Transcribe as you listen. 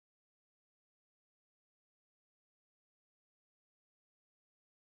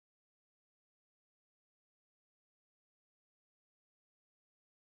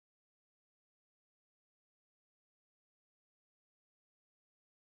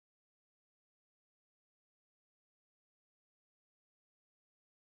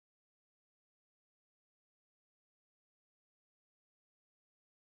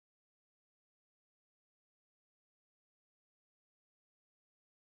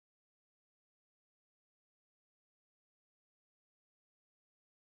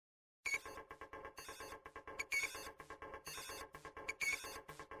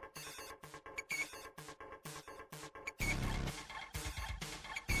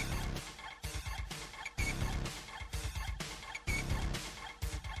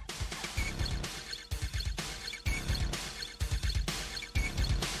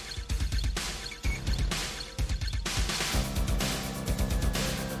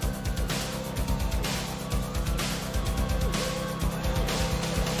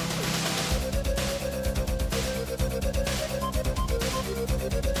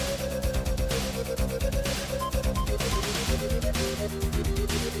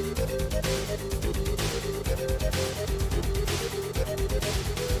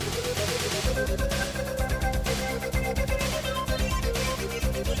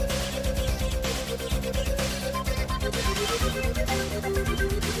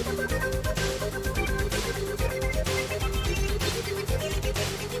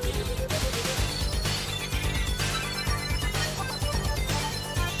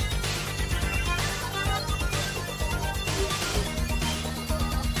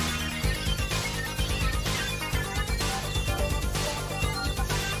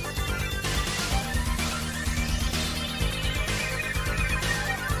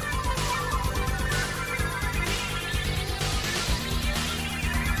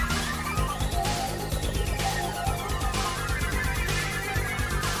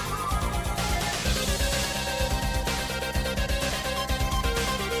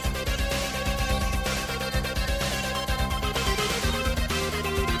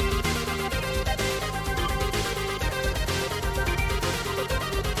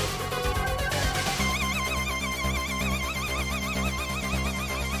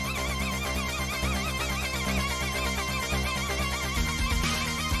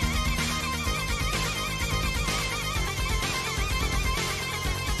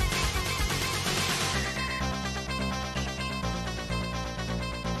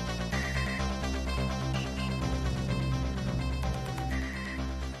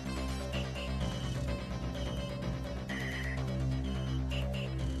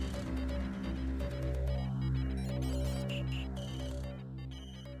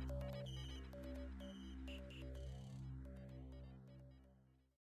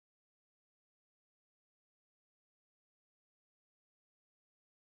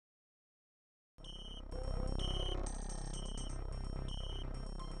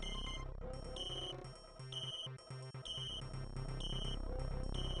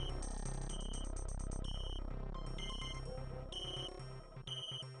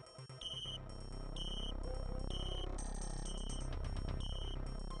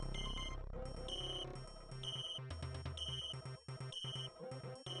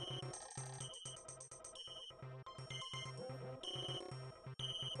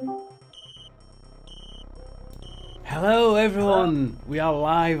Hello everyone, we are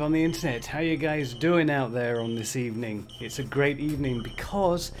live on the internet. How are you guys doing out there on this evening? It's a great evening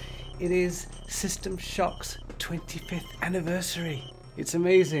because it is System Shock's 25th anniversary. It's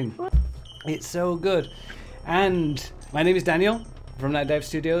amazing. It's so good. And my name is Daniel from Nightdive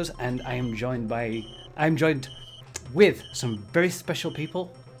Studios, and I'm joined with some very special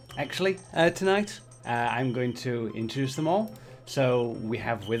people actually tonight. I'm going to introduce them all. So we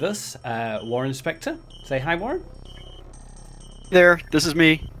have with us Warren Spector. Say hi, Warren. There, this is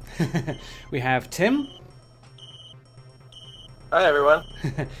me. We have Tim. Hi, everyone.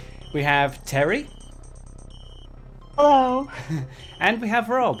 We have Terri. Hello. And we have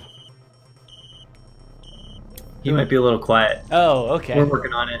Robb. He might be a little quiet. Oh, okay. We're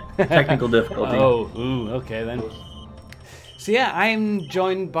working on it. Technical difficulty. Oh, ooh, okay then. So yeah, I'm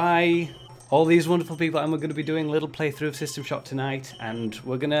joined by all these wonderful people, and we're going to be doing a little playthrough of System Shock tonight, and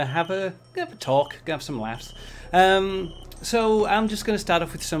we're going to have a talk, gonna have some laughs. So I'm just going to start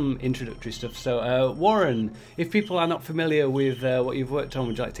off with some introductory stuff. So Warren, if people are not familiar with what you've worked on,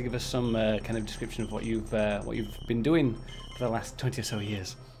 would you like to give us some kind of description of what you've been doing for the last 20 or so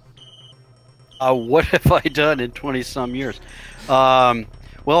years? What have I done in 20-some years?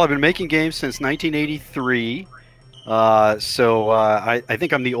 Well, I've been making games since 1983. So I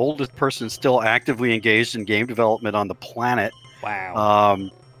think I'm the oldest person still actively engaged in game development on the planet.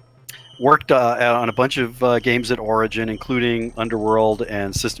 Wow. Worked on a bunch of games at Origin, including Underworld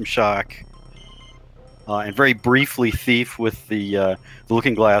and System Shock, and very briefly Thief with the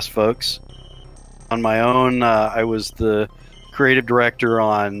Looking Glass folks. On my own, I was the creative director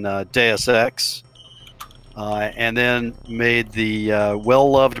on Deus Ex, and then made the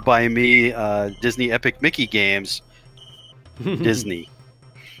well-loved by me Disney Epic Mickey games. Disney.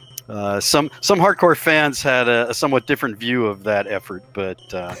 Some hardcore fans had a somewhat different view of that effort, but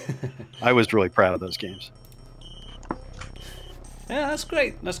I was really proud of those games. Yeah, that's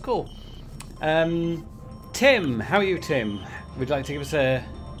great. That's cool. Tim, how are you, Tim? Would you like to give us a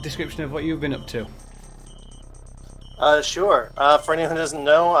description of what you've been up to? Sure. For anyone who doesn't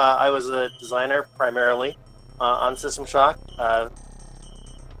know, I was a designer primarily on System Shock.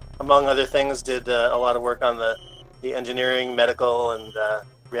 Among other things, did a lot of work on the engineering, medical, and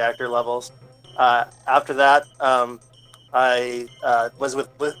reactor levels. After that, I was with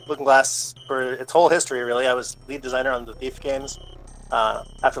Looking Glass for its whole history, really. I was lead designer on the Thief games.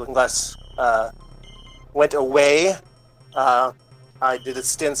 After Looking Glass went away, I did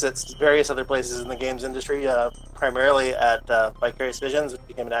stints at various other places in the games industry, primarily at Vicarious Visions, which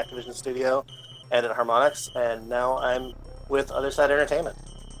became an Activision studio, and at Harmonix, and now I'm with Other Side Entertainment.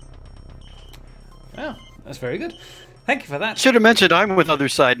 Oh, that's very good. Thank you for that. Should have mentioned I'm with Other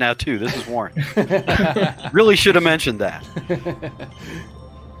Side now, too. This is Warren. Really should have mentioned that.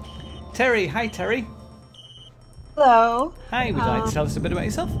 Terri, hi Terri. Hello. Hi, would you like to tell us a bit about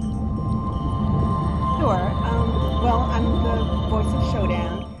yourself? Sure. Well, I'm the voice of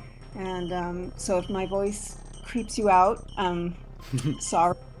Showdown, and so if my voice creeps you out,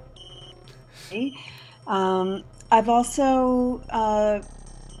 sorry. I've also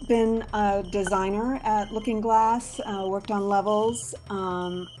been a designer at Looking Glass, worked on levels,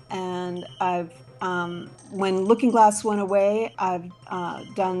 and I've when Looking Glass went away, I've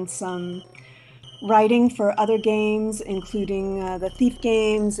done some writing for other games, including the Thief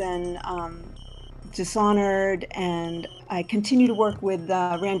games and Dishonored, and I continue to work with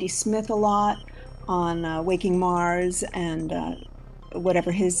Randy Smith a lot on Waking Mars and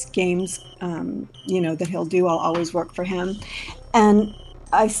whatever his games that he'll do. I'll always work for him, and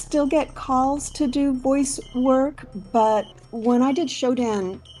I still get calls to do voice work, but when I did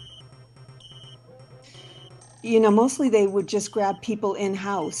Showdown, mostly they would just grab people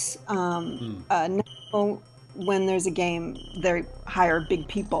in-house. Now, when there's a game, they hire big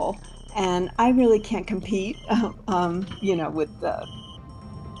people, and I really can't compete, with the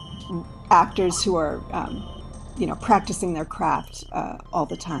actors who are, practicing their craft all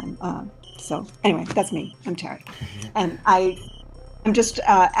the time. So anyway, that's me. I'm Terri, and I'm just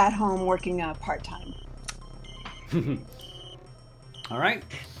at home working part-time. All right.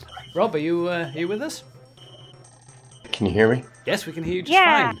 Robb, are you with us? Can you hear me? Yes, we can hear you just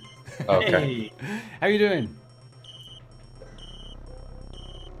fine. Okay. How are you doing?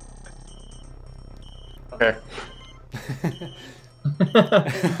 Okay.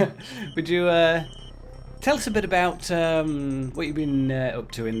 Would you tell us a bit about what you've been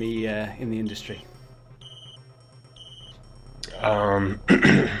up to in the industry?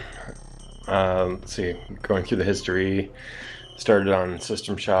 Let's see. Going through the history, started on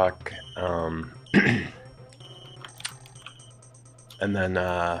System Shock. and then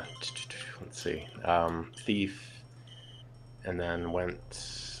let's see, Thief, and then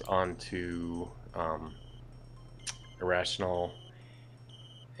went on to Irrational,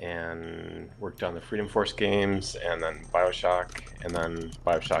 and worked on the Freedom Force games, and then Bioshock, and then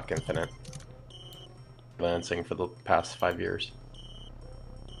Bioshock Infinite. Freelancing for the past 5 years.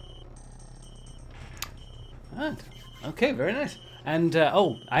 Right. Okay, very nice. And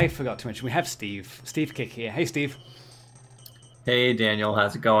oh, I forgot to mention we have Steve Kick here. Hey, Steve. Hey, Daniel,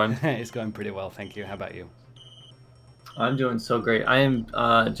 how's it going? It's going pretty well, thank you. How about you? I'm doing so great. I am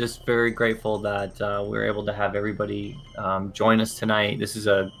just very grateful that we were able to have everybody join us tonight. This is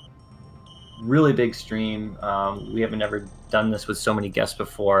a really big stream. We haven't ever done this with so many guests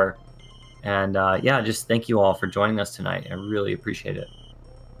before. And yeah, just thank you all for joining us tonight. I really appreciate it.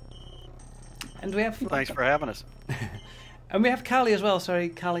 And we have... Thanks for having us. And we have Karlee as well. Sorry,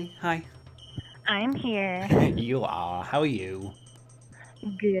 Karlee. Hi. I'm here. You are. How are you?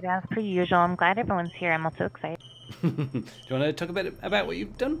 Good as per usual. I'm glad everyone's here. I'm also excited. Do you want to talk a bit about what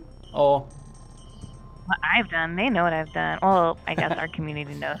you've done? Or... What I've done. They know what I've done. Well, I guess our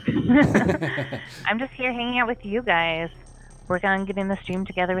community knows. I'm just here hanging out with you guys. Working on getting the stream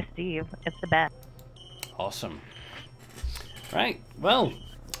together with Steve. It's the best. Awesome. Right. Well,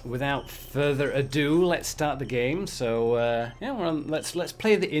 without further ado, let's start the game. So yeah, let's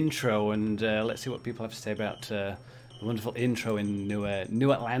play the intro and let's see what people have to say about the wonderful intro in New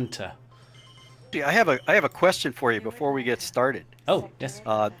Atlanta. I have a question for you before we get started. Oh yes.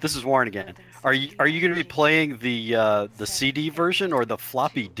 This is Warren again. Are you going to be playing the CD version or the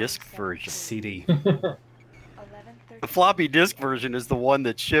floppy disk version? CD. The floppy disk version is the one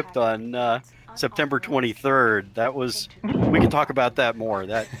that shipped on September 23rd. That was, we can talk about that more.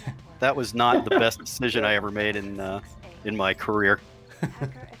 That was not the best decision I ever made in my career.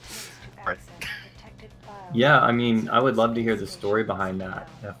 Right. Yeah, I mean, I would love to hear the story behind that,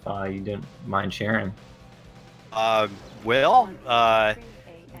 if you didn't mind sharing. Well,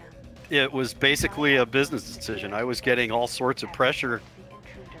 it was basically a business decision. I was getting all sorts of pressure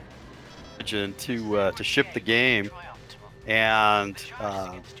to ship the game, and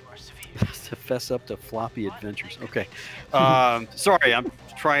to fess up to floppy adventures. Okay, sorry, I'm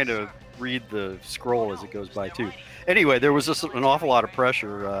trying to read the scroll as it goes by too. Anyway, there was just an awful lot of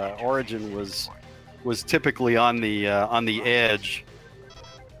pressure. Origin was typically on the edge,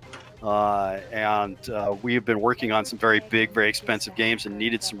 and we have been working on some very big, very expensive games and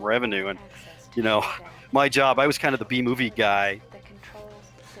needed some revenue. And you know, my job, I was kind of the B-movie guy,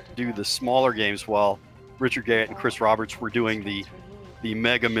 do the smaller games while Richard Gate and Chris Roberts were doing the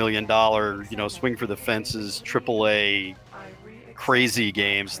mega $1 million, you know, swing for the fences, AAA crazy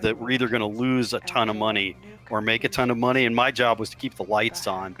games that were either going to lose a ton of money or make a ton of money. And my job was to keep the lights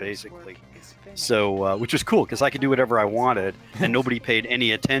on, basically. So, which was cool because I could do whatever I wanted and nobody paid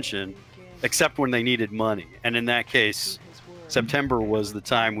any attention except when they needed money. And in that case, September was the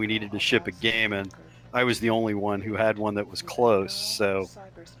time we needed to ship a game, and I was the only one who had one that was close. So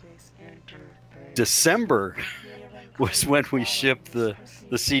December was when we shipped the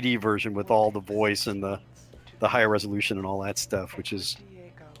CD version with all the voice and the higher resolution and all that stuff, which is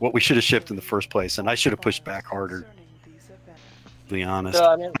what we should have shipped in the first place. And I should have pushed back harder, to be honest. So,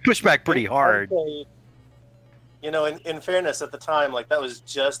 I mean, I pushed back pretty hard. Say, you know, in fairness, at the time, like that was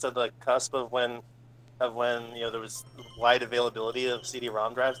just at the cusp of when you know there was wide availability of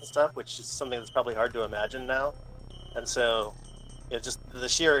CD-ROM drives and stuff, which is something that's probably hard to imagine now. And so, you know, just the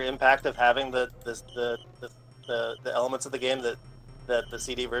sheer impact of having the elements of the game that the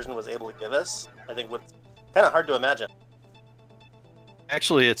CD version was able to give us, I think was kind of hard to imagine.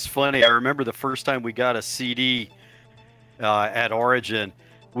 Actually, it's funny. I remember the first time we got a CD at Origin,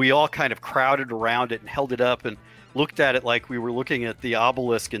 we all kind of crowded around it and held it up and looked at it like we were looking at the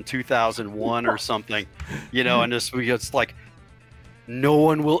obelisk in 2001 or something, you know, and it's like, no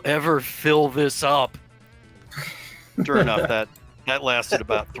one will ever fill this up. Sure enough, that lasted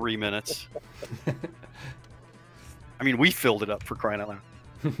about 3 minutes. I mean, we filled it up, for crying out loud.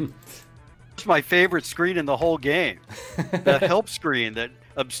 It's my favorite screen in the whole game. The help screen that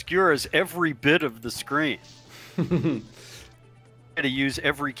obscures every bit of the screen. To use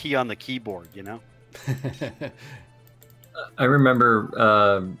every key on the keyboard, you know? I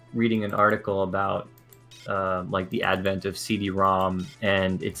remember reading an article about like the advent of CD-ROM,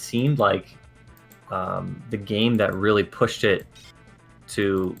 and it seemed like the game that really pushed it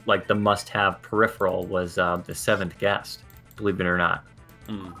to like the must-have peripheral was The Seventh Guest, believe it or not.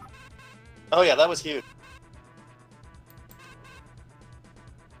 Mm. Oh yeah, that was huge.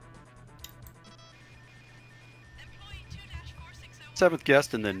 Seventh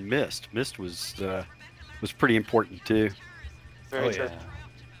Guest and then Mist. Mist was pretty important too. Very Oh interesting.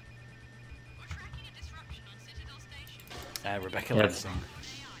 yeah. Rebecca Yeah, Lansing.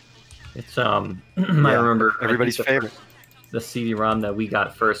 It's I remember everybody's I think favorite. the CD-ROM that we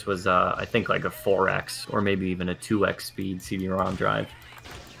got first was I think like a 4x or maybe even a 2x speed CD-ROM drive.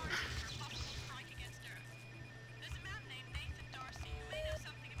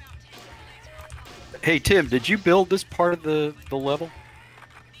 Hey Tim, did you build this part of the level?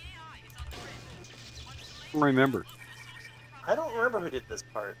 I don't remember. I don't remember who did this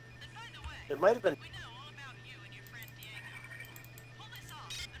part. It might have been.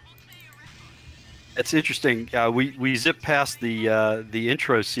 That's interesting. We zipped past the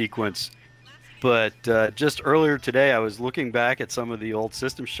intro sequence, but just earlier today I was looking back at some of the old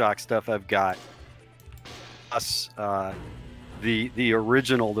System Shock stuff I've got. Plus, the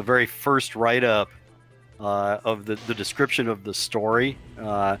original, the very first write-up of the description of the story,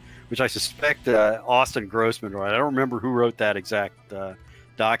 which I suspect Austin Grossman wrote. I don't remember who wrote that exact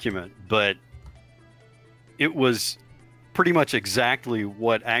document, but it was pretty much exactly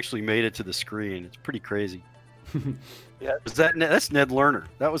what actually made it to the screen. It's pretty crazy. Yeah. That's Ned Lerner.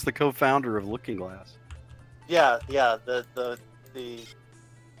 That was the co-founder of Looking Glass. Yeah. The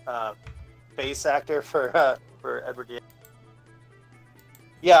bass actor for Edward Yates.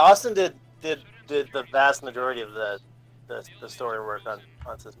 Yeah, Austin did the vast majority of the story work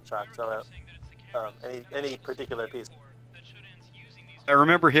on System Shock. So any particular piece. I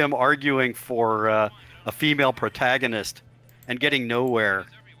remember him arguing for a female protagonist and getting nowhere,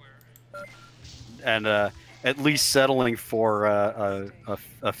 and at least settling for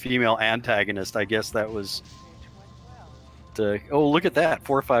a female antagonist. I guess that was. Oh, look at that!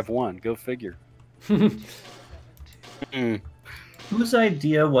 451. Go figure. Whose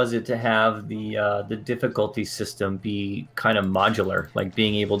idea was it to have the difficulty system be kind of modular, like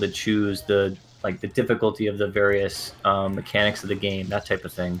being able to choose the difficulty of the various mechanics of the game, that type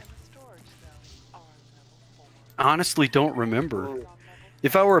of thing? Honestly, don't remember.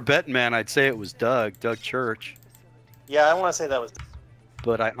 If I were a betting man, I'd say it was Doug Church. Yeah, I want to say that was.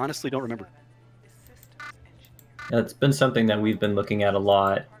 But I honestly don't remember. It's been something that we've been looking at a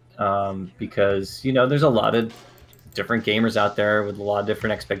lot because there's a lot of different gamers out there with a lot of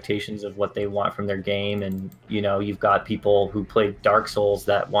different expectations of what they want from their game, and you've got people who play Dark Souls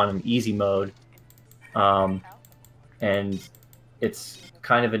that want an easy mode, and it's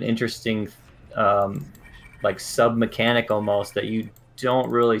kind of an interesting like sub mechanic almost that you don't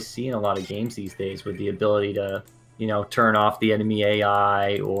really see in a lot of games these days, with the ability to turn off the enemy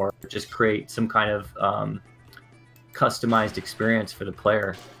AI or just create some kind of customized experience for the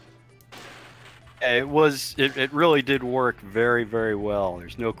player. It really did work very, very well.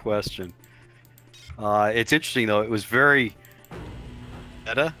 There's no question. It's interesting though. It was very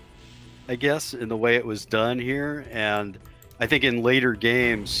meta, I guess, in the way it was done here, and I think in later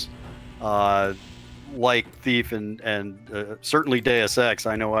games, like Thief and certainly Deus Ex,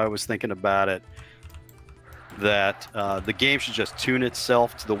 I know I was thinking about it, that the game should just tune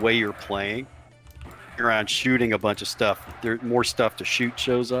itself to the way you're playing. You're around shooting a bunch of stuff. There's more stuff to shoot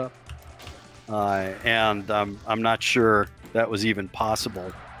shows up. And I'm not sure that was even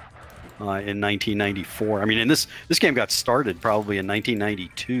possible in 1994. I mean, and this game got started probably in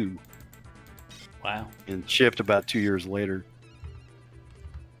 1992. Wow. And shipped about 2 years later.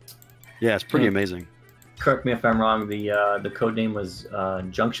 Yeah, it's pretty amazing. Correct me if I'm wrong. The code name was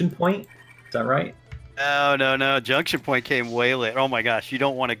Junction Point. Is that right? No. Junction Point came way late. Oh my gosh, you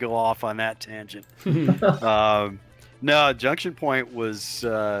don't want to go off on that tangent. No, Junction Point was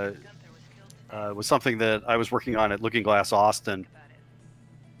something that I was working on at Looking Glass Austin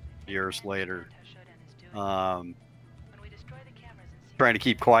years later. Trying to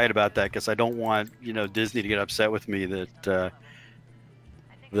keep quiet about that because I don't want Disney to get upset with me that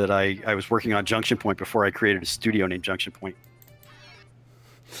I was working on Junction Point before I created a studio named Junction Point.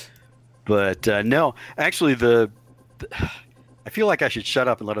 But no, actually, I feel like I should shut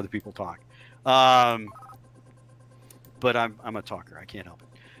up and let other people talk. But I'm a talker. I can't help it.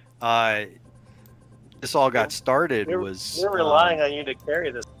 This all got started We're relying on you to carry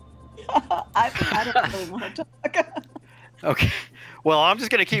this. I don't really want to talk. Okay. Well, I'm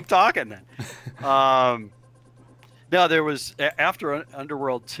just going to keep talking then. No, there was after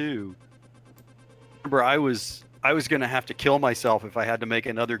Underworld 2. Remember, I was going to have to kill myself if I had to make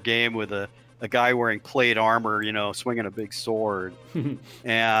another game with a guy wearing plate armor, swinging a big sword.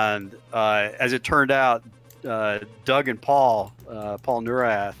 And as it turned out, Doug and Paul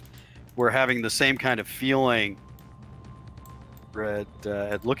Neurath, were having the same kind of feeling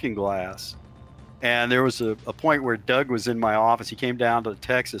at Looking Glass. And there was a point where Doug was in my office. He came down to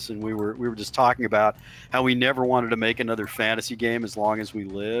Texas, and we were just talking about how we never wanted to make another fantasy game as long as we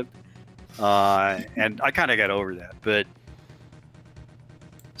lived. And I kind of got over that. But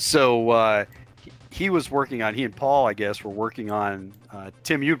so he was working on, he and Paul, I guess, were working on,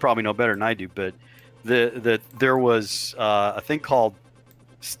 Tim, you'd probably know better than I do, but there was a thing called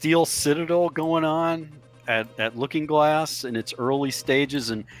Steel Citadel going on at Looking Glass in its early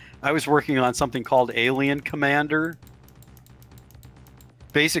stages, and I was working on something called Alien Commander.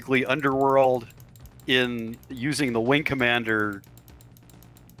 Basically, Underworld in using the Wing Commander,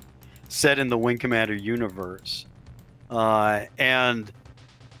 set in the Wing Commander universe, and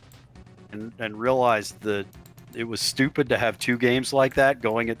realized that it was stupid to have two games like that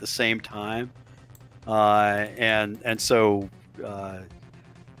going at the same time, and so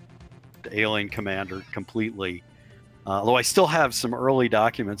Alien Commander completely. Although I still have some early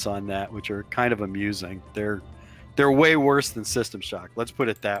documents on that, which are kind of amusing. They're way worse than System Shock. Let's put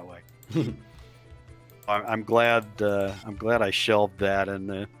it that way. I'm glad I shelved that, and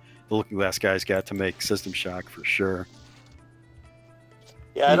the Looking Glass guys got to make System Shock for sure.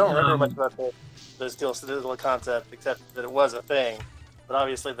 Yeah, I don't remember much about the Steel Citadel concept, except that it was a thing. But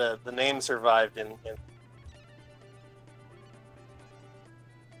obviously, the name survived in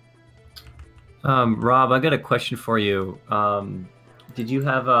Rob, I got a question for you. Did you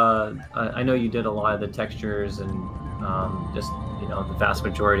have I know you did a lot of the textures and just the vast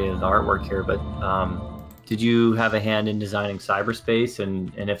majority of the artwork here, but did you have a hand in designing cyberspace?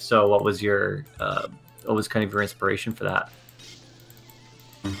 And if so, what was kind of your inspiration for that?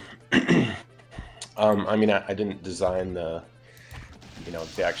 I mean, I didn't design the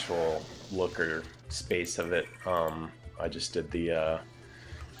actual look or space of it. I just did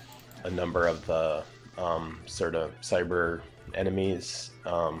a number of the sort of cyber enemies,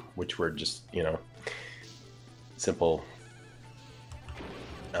 which were just simple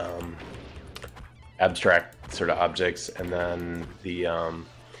abstract sort of objects, and then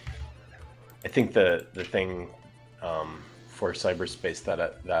I think the thing for cyberspace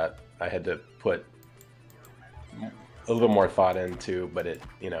that I had to put a little more thought into, but it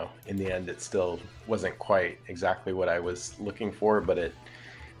in the end it still wasn't quite exactly what I was looking for, but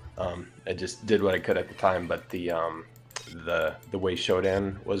I just did what I could at the time. But the way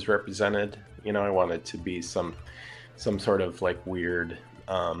Shodan was represented, I wanted to be some sort of like weird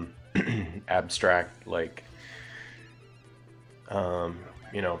abstract, like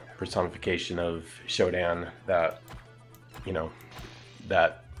personification of Shodan that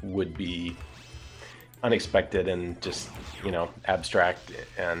that would be unexpected and just abstract.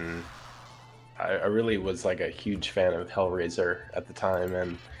 And I really was like a huge fan of Hellraiser at the time,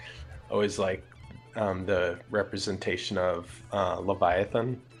 and always like the representation of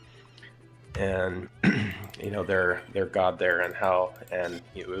Leviathan and their god there, and how, and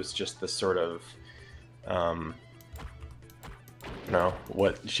it was just this sort of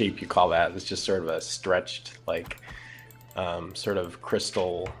what shape you call that. It's just sort of a stretched, like sort of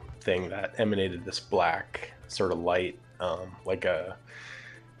crystal thing that emanated this black sort of light, like a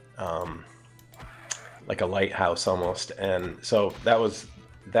lighthouse almost. And so that was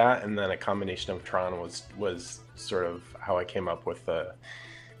that, and then a combination of Tron was sort of how I came up with the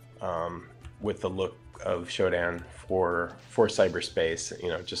look of Shodan for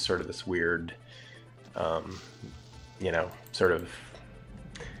cyberspace. Just sort of this weird sort of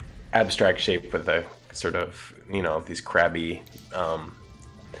abstract shape with a sort of these crabby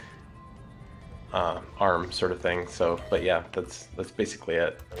arm sort of thing. So, but yeah, that's basically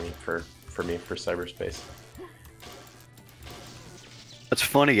it. I mean, for me, for cyberspace. That's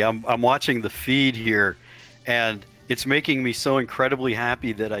funny. I'm watching the feed here, and it's making me so incredibly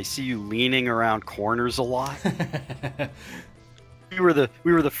happy that I see you leaning around corners a lot. We were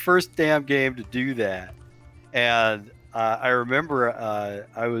the first damn game to do that, and I remember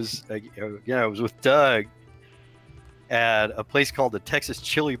I was with Doug at a place called the Texas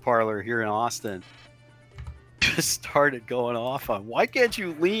Chili Parlor here in Austin. Just started going off on, why can't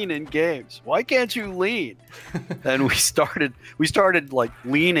you lean in games? Why can't you lean? And we started like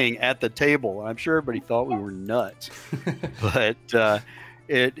leaning at the table. I'm sure everybody thought we were nuts, but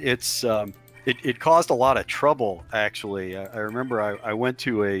it caused a lot of trouble, actually. I remember I went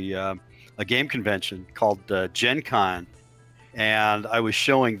to a game convention called Gen Con, and I was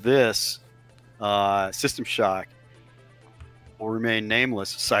showing this System Shock, will remain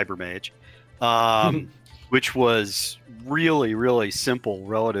nameless, Cybermage, which was really, really simple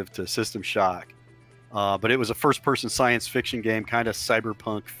relative to System Shock. But it was a first-person science fiction game, kind of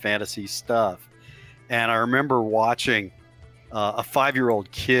cyberpunk fantasy stuff. And I remember watching a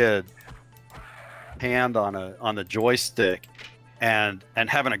 5-year-old kid hand on the joystick, and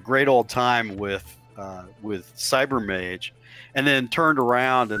having a great old time with Cyber Mage, and then turned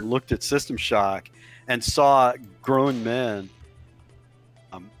around and looked at System Shock and saw grown men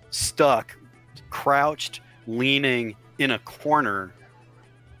stuck, crouched, leaning in a corner,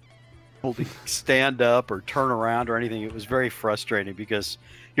 able to stand up or turn around or anything. It was very frustrating because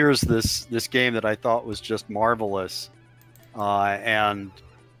here's this game that I thought was just marvelous, and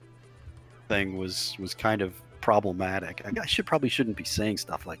thing was kind of problematic. I probably shouldn't be saying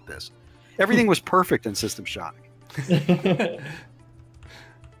stuff like this. Everything was perfect in System Shock.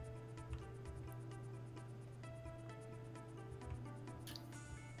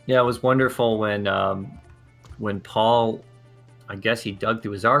 Yeah, it was wonderful when Paul, I guess he dug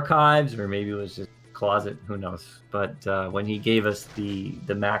through his archives, or maybe it was just a closet, who knows. But when he gave us the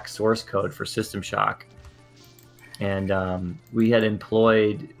Mac source code for System Shock, and we had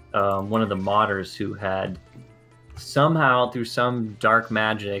employed one of the modders who had somehow, through some dark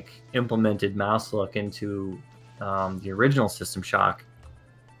magic, implemented mouse look into the original System Shock,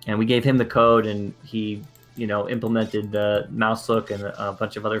 and we gave him the code, and he implemented the mouse look and a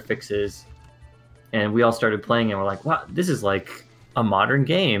bunch of other fixes, and we all started playing, and we're like, wow, this is like a modern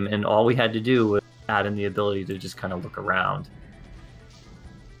game, and all we had to do was add in the ability to just kind of look around.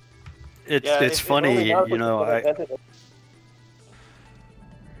 It's funny,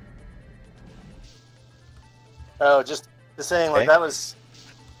 just saying, like, that was.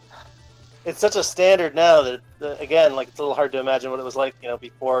 It's such a standard now that again, like, it's a little hard to imagine what it was like,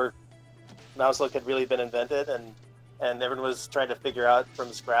 before mouse look had really been invented, and everyone was trying to figure out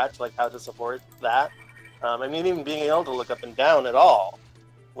from scratch, like, how to support that. I mean, even being able to look up and down at all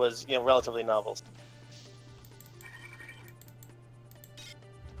was, relatively novel.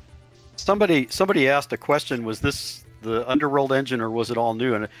 Somebody asked a question: was this the Underworld engine, or was it all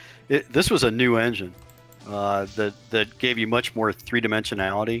new? And this was a new engine that gave you much more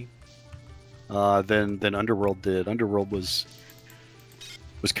three-dimensionality than Underworld did. Underworld was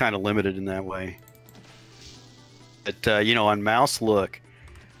kind of limited in that way. But on mouse look,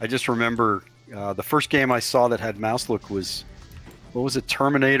 I just remember the first game I saw that had mouse look was, what was it,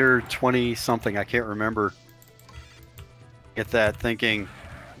 Terminator 20 something? I can't remember. Get that, thinking,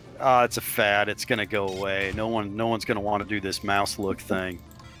 it's a fad. It's gonna go away. No one's gonna want to do this mouse look thing.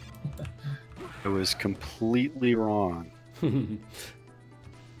 I was completely wrong.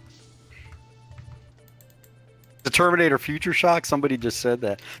 The Terminator Future Shock, somebody just said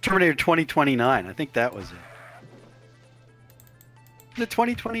that. Terminator 2029, I think that was it. Was it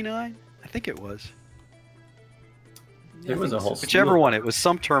 2029? I think it was. There was a whole whichever one, it was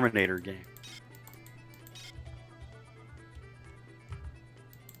some Terminator game.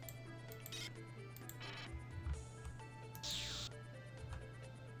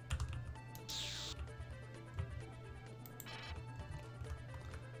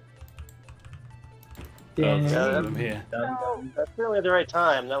 That's really at the right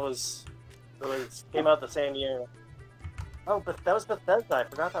time. That was came out the same year. Oh, but that was Bethesda. I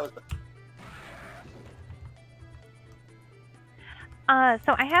forgot that was Bethesda.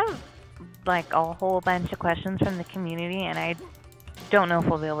 So I have like a whole bunch of questions from the community, and I don't know if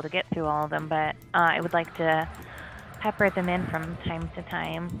we'll be able to get through all of them, but I would like to pepper them in from time to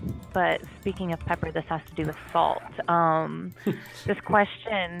time. But speaking of pepper, this has to do with salt. This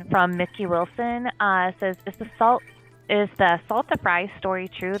question from Mickey Wilson says, is the salt to fry story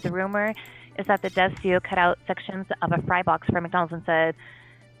true? The rumor is that the dev studio cut out sections of a fry box for McDonald's and said,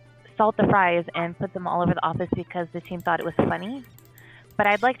 salt the fries, and put them all over the office because the team thought it was funny. But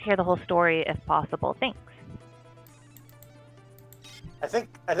I'd like to hear the whole story if possible. Thanks. I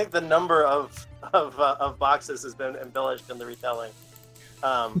think the number of boxes has been embellished in the retelling,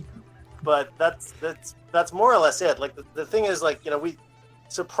 but that's more or less it. Like the thing is, like,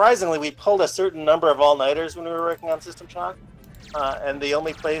 we pulled a certain number of all-nighters when we were working on System Shock, and the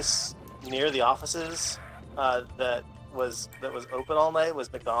only place near the offices that was open all night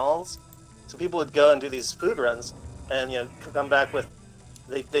was McDonald's. So people would go and do these food runs, and come back with.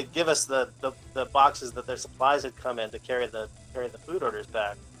 They give us the boxes that their supplies had come in to carry the food orders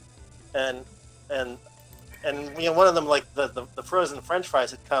back, and one of them, like the frozen French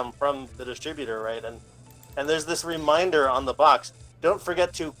fries, had come from the distributor, right? And there's this reminder on the box: don't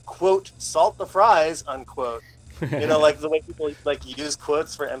forget to quote salt the fries, unquote. Like the way people like use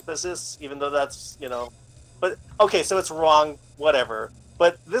quotes for emphasis, even though that's But okay, so it's wrong, whatever.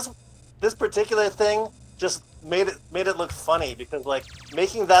 But this particular thing just made it look funny, because like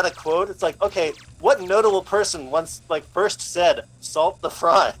making that a quote, it's like, okay, what notable person once first said salt the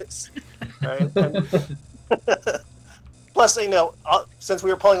fries, right? Plus, you know, since we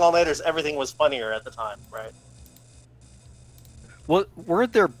were pulling all-nighters, everything was funnier at the time, right? What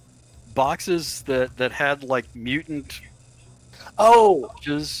weren't there boxes that had like mutant? Oh,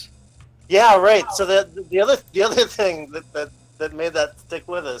 Just yeah, right. So the other thing that made that stick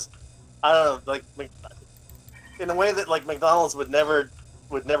with us, I don't know, like in a way that like McDonald's would never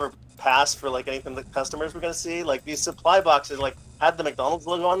pass for like anything that customers were going to see. Like these supply boxes like had the McDonald's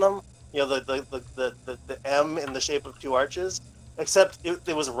logo on them. You know, the M in the shape of two arches. Except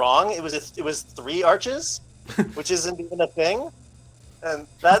it was wrong. It was 3 arches, which isn't even a thing, and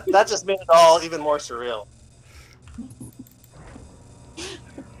that just made it all even more surreal.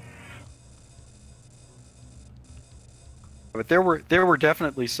 But there were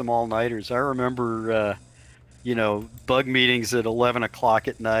definitely some all-nighters. I remember, you know, bug meetings at 11 o'clock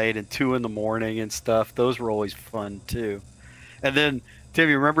at night and 2 in the morning and stuff. Those were always fun too. And then, Tim,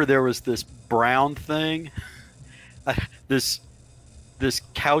 you remember there was this brown thing, this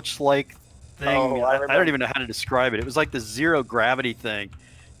couch-like thing. Oh, I don't even know how to describe it. It was like the zero gravity thing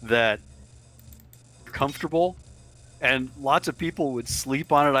that comfortable, and lots of people would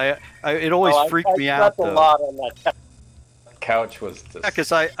sleep on it. It always freaked me out. I slept a lot on that couch was just... Yeah,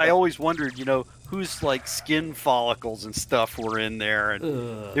 because I always wondered, you know, whose like skin follicles and stuff were in there, and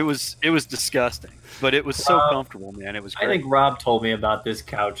it was disgusting, but it was so comfortable, man. It was great. I think Rob told me about this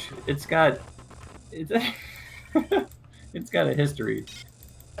couch. It's got a history.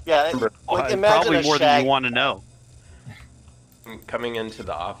 Yeah, like, imagine probably more than you want to know. Coming into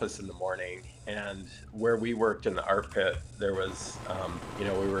the office in the morning, and where we worked in the art pit, there was, you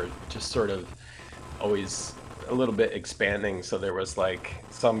know, we were just sort of always a little bit expanding, so there was like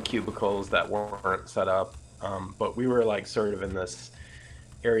some cubicles that weren't set up, but we were like sort of in this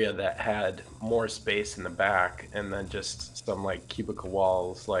area that had more space in the back, and then just some like cubicle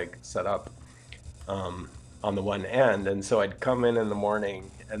walls like set up on the one end. And so I'd come in the morning,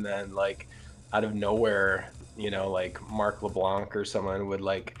 and then like out of nowhere, you know, like Mark LeBlanc or someone would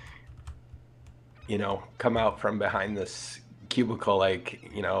like, you know, come out from behind this cubicle, like,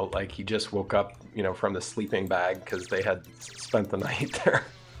 you know, like he just woke up, you know, from the sleeping bag because they had spent the night there.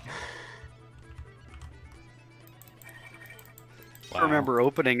 Wow. I remember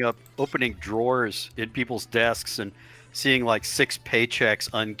opening drawers in people's desks and seeing like 6 paychecks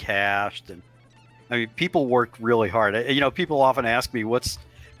uncashed, and I mean, people worked really hard. You know, people often ask me what's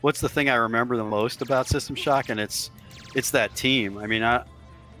the thing I remember the most about System Shock, and it's that team. I mean, I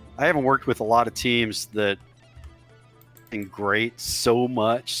haven't worked with a lot of teams that great so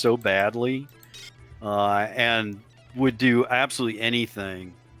much so badly, and would do absolutely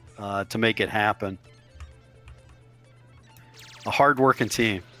anything to make it happen. A hard-working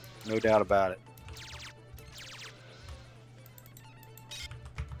team, no doubt about it.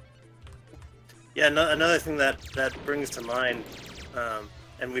 Yeah, another thing that brings to mind,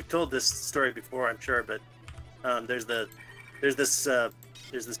 and we've told this story before, I'm sure, but there's this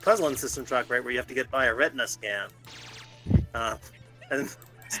puzzle in System Shock, right, where you have to get by a retina scan. And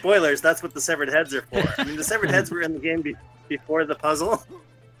spoilers, that's what the severed heads are for. I mean, the severed heads were in the game before the puzzle,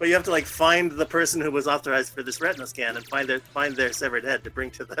 but you have to like find the person who was authorized for this retina scan and find their severed head to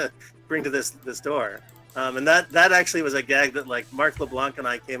bring to this door. And that actually was a gag that like Mark LeBlanc and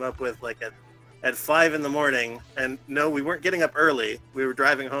I came up with like at 5 in the morning. And no, we weren't getting up early. We were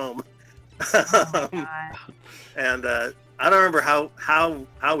driving home. And I don't remember how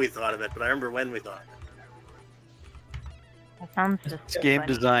we thought of it, but I remember when we thought of it. That sounds just It's game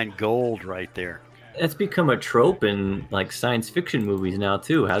design gold right there. It's become a trope in like science fiction movies now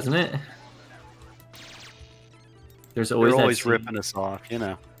too, hasn't it? They're always ripping us off, you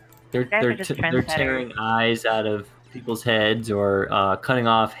know. They're tearing eyes out of people's heads, or cutting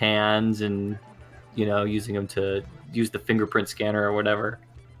off hands, and you know, using them to use the fingerprint scanner or whatever.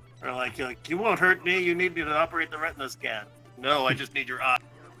 Or like you won't hurt me. You need me to operate the retina scan. No, I just need your eye.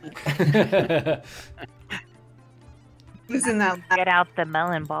 It was in that. Get out the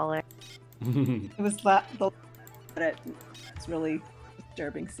melon baller. It was the. It's really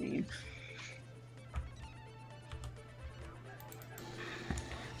disturbing scene.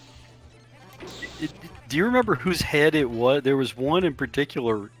 Do you remember whose head it was? There was one in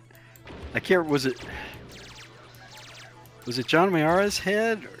particular. I can't. Was it John Mayara's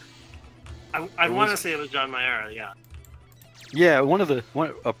head? I want to say it was John Mayara. Yeah. Yeah,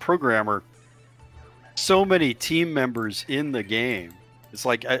 a programmer. So many team members in the game. It's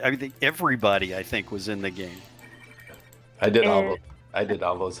like I think everybody I think was in the game. I did all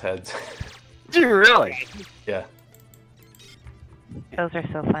those heads. Did you really? Yeah. Those are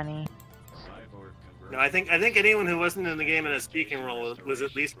so funny. No, I think anyone who wasn't in the game in a speaking role was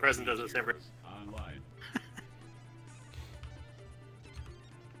at least present as a separate.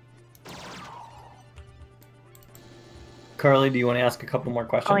 Karlee, do you want to ask a couple more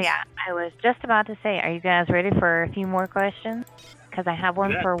questions? Oh yeah, I was just about to say, are you guys ready for a few more questions? Because I have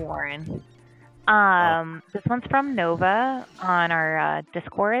one for Warren. This one's from Nova on our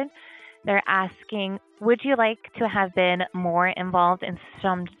Discord. They're asking, would you like to have been more involved in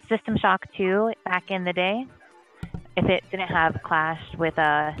some System Shock 2 back in the day, if it didn't have clashed with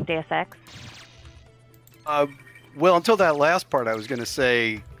Deus Ex? Well, until that last part, I was going to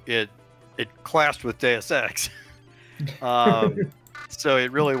say it clashed with Deus Ex. So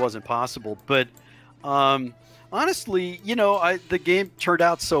it really wasn't possible. But honestly, the game turned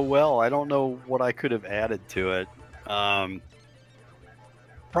out so well. I don't know what I could have added to it.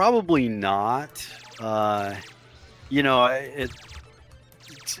 Probably not.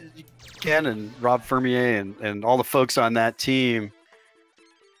 Ken and Rob Fermier and all the folks on that team,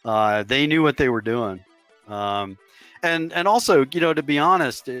 they knew what they were doing. And also, to be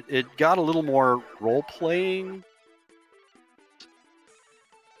honest, it got a little more role playing.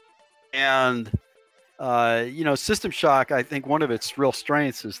 And System Shock, I think one of its real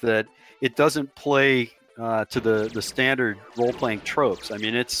strengths is that it doesn't play to the standard role playing tropes. I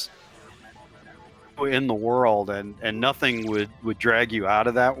mean, it's in the world, and nothing would drag you out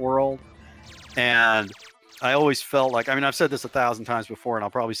of that world. And I always felt like, I've said this 1,000 times before, and I'll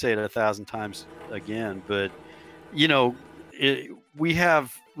probably say it 1,000 times again, but we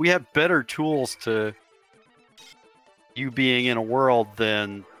have better tools to you being in a world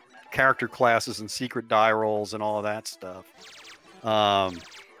than character classes and secret die rolls and all of that stuff.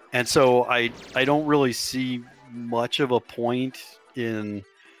 And so I don't really see much of a point in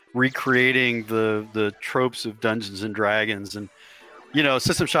recreating the tropes of Dungeons and Dragons. And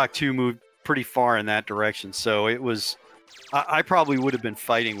System Shock 2 moved pretty far in that direction, so it was I probably would have been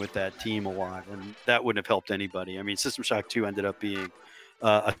fighting with that team a lot, and that wouldn't have helped anybody. System Shock 2 ended up being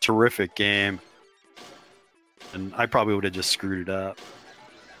a terrific game, and I probably would have just screwed it up.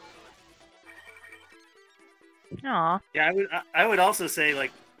 Aw. Yeah, I would also say,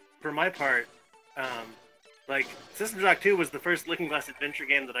 like, for my part, System Shock 2 was the first Looking Glass adventure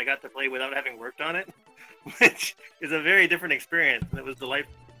game that I got to play without having worked on it, which is a very different experience, and it was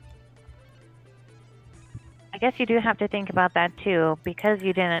delightful. I guess you do have to think about that too, because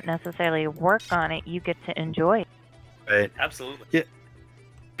you didn't necessarily work on it. You get to enjoy it. Right. Absolutely. Yeah.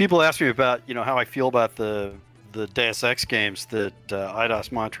 People ask me about how I feel about the Deus Ex games that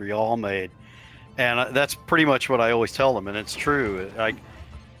Eidos Montreal made, and that's pretty much what I always tell them, and it's true.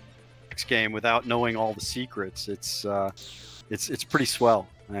 X game without knowing all the secrets, it's pretty swell,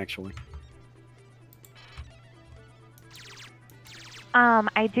 actually.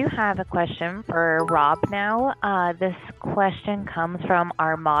 I do have a question for Rob now. This question comes from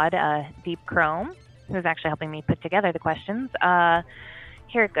our mod, Deep Chrome, who's actually helping me put together the questions.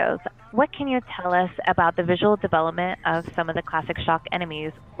 Here it goes. What can you tell us about the visual development of some of the classic Shock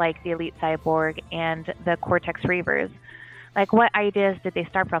enemies, like the Elite Cyborg and the Cortex Reavers? Like, what ideas did they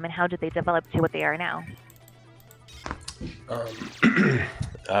start from, and how did they develop to what they are now?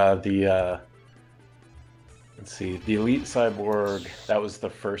 Let's see, the Elite Cyborg, that was the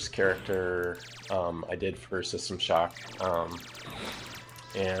first character I did for System Shock. I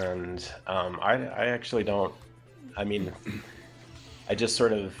actually don't, I just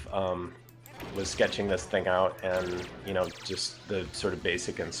sort of was sketching this thing out, and, just the sort of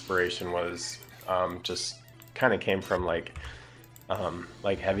basic inspiration was just kind of came from like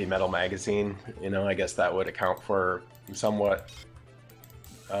Heavy Metal Magazine. I guess that would account for somewhat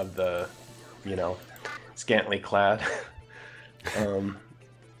of the, scantily clad to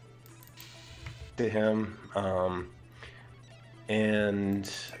him,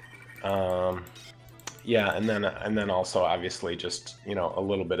 yeah, and then also obviously just a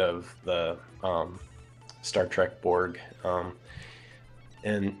little bit of the Star Trek Borg,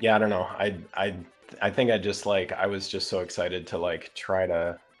 and yeah, I don't know, I think I was just so excited to try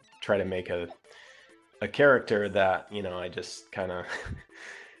to make a character that I just kind of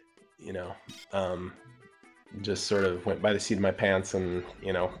just sort of went by the seat of my pants, and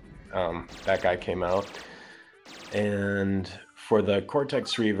that guy came out. And for the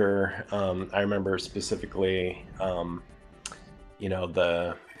Cortex Reaver, I remember specifically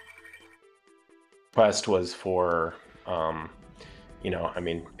the quest was for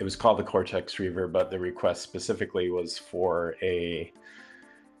it was called the Cortex Reaver, but the request specifically was for a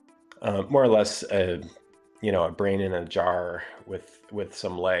more or less a brain in a jar with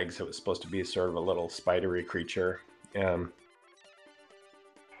some legs. It was supposed to be sort of a little spidery creature. And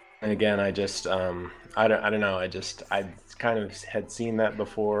again, I just I don't know. I kind of had seen that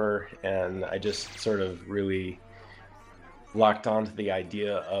before, and I just sort of really locked onto the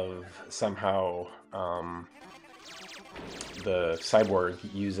idea of somehow the cyborg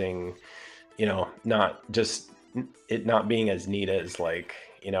using, you know, not just it not being as neat as like,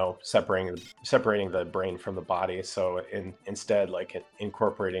 you know, separating the brain from the body. So instead, like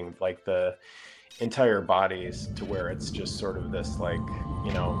incorporating like the entire bodies to where it's just sort of this like,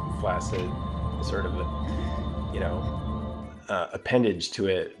 you know, flaccid sort of, you know, appendage to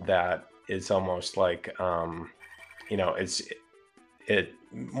it that is almost like, you know, it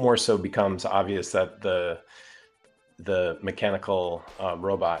more so becomes obvious that the mechanical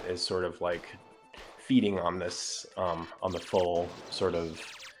robot is sort of like feeding on this, on the full sort of,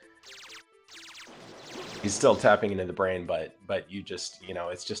 he's still tapping into the brain, but you just, you know,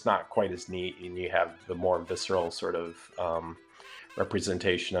 it's just not quite as neat, and you have the more visceral sort of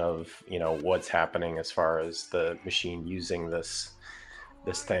representation of, you know, what's happening as far as the machine using this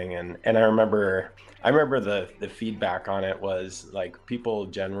thing. And I remember the feedback on it was like people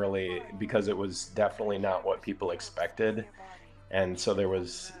generally, because it was definitely not what people expected, and so there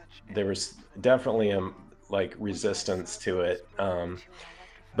was definitely like resistance to it,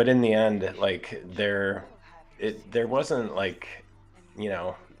 but in the end, like there wasn't like, you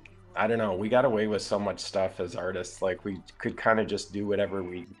know, I don't know, we got away with so much stuff as artists, like we could kind of just do whatever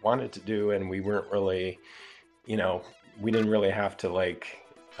we wanted to do, and we weren't really, you know, we didn't really have to like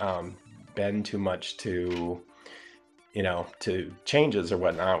bend too much to, you know, to changes or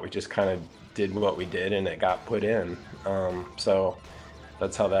whatnot. We just kind of did what we did, and it got put in. So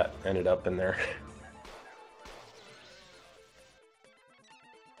that's how that ended up in there.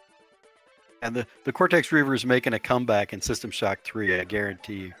 And the Cortex Reaver is making a comeback in System Shock 3, I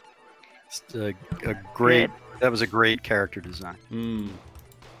guarantee you. It's a great, that was a great character design.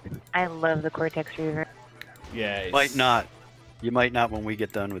 I love the Cortex Reaver. Yeah. You might not when we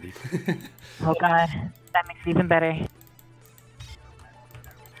get done with you. Oh god, that makes it even better.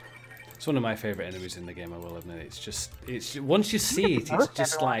 It's one of my favorite enemies in the game, I will admit. It's once you see it, it's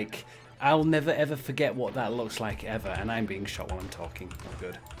just like, I'll never ever forget what that looks like ever, and I'm being shot while I'm talking. Not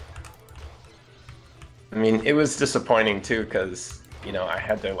good. I mean, it was disappointing too, because, you know, I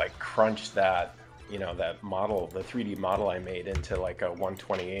had to like crunch that, you know, that model, the 3D model I made, into like a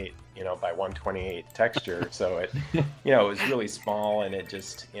 128, you know, by 128 texture. So it, you know, it was really small, and it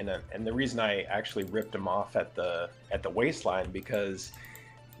just, and the reason I actually ripped him off at the waistline, because,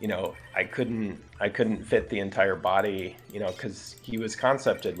 you know, I couldn't fit the entire body, you know, because he was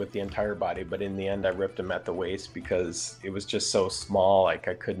concepted with the entire body, but in the end I ripped him at the waist because it was just so small, like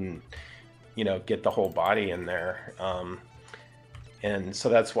I couldn't, you know, get the whole body in there. And so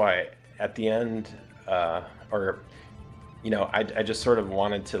that's why at the end, or, you know, I just sort of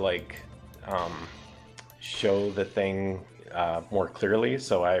wanted to like show the thing more clearly.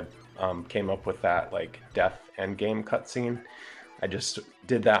 So I came up with that like death endgame cutscene. I just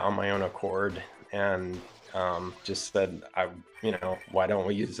did that on my own accord, and just said, you know, why don't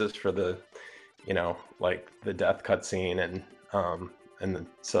we use this for the, you know, like the death cutscene, and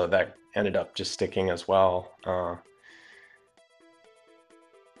so that ended up just sticking as well.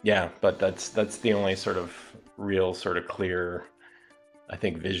 Yeah, but that's the only sort of real sort of clear, I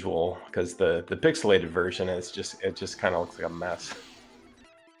think, visual, because the pixelated version is just, it just kind of looks like a mess.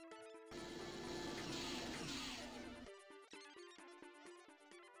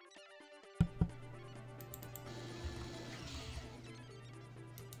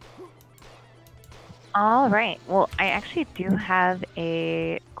 All right. Well, I actually do have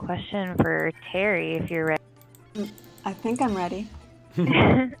a question for Terri, if you're ready. I think I'm ready.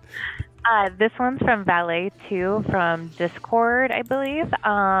 This one's from Valet 2 from Discord, I believe.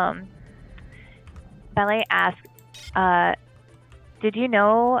 Valet asks, did you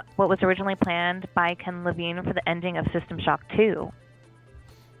know what was originally planned by Ken Levine for the ending of System Shock 2?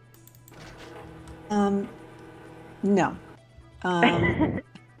 No.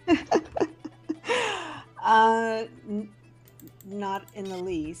 Not in the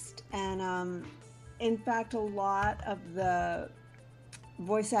least. And in fact, a lot of the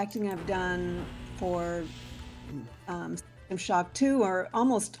voice acting I've done for System Shock 2, or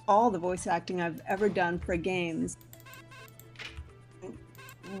almost all the voice acting I've ever done for games,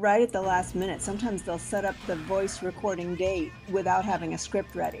 right at the last minute. Sometimes they'll set up the voice recording date without having a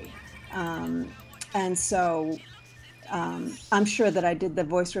script ready. And so I'm sure that I did the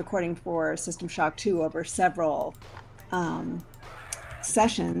voice recording for System Shock 2 over several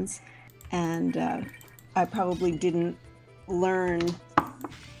sessions, and I probably didn't learn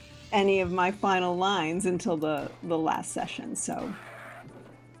any of my final lines until the last session. So,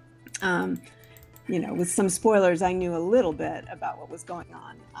 you know, with some spoilers, I knew a little bit about what was going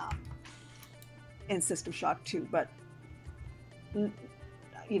on in System Shock 2, but,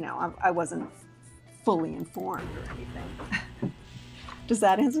 you know, I wasn't fully informed or anything. Does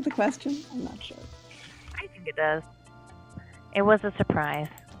that answer the question? I'm not sure. I think it does. It was a surprise,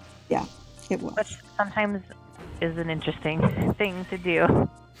 Yeah, it was. which sometimes is an interesting thing to do.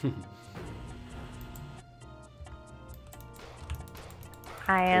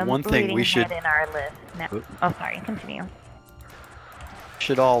 I am one thing reading we ahead should- in our list now. Oh, sorry. Continue.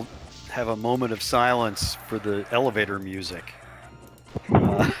 Should all have a moment of silence for the elevator music.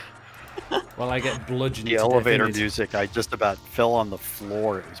 Well, I get bludgeoned The to death elevator in it. music, I just about fell on the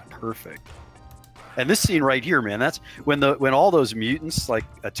floor. It was perfect. And this scene right here, man, that's when all those mutants like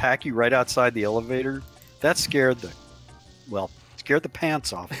attack you right outside the elevator. That scared the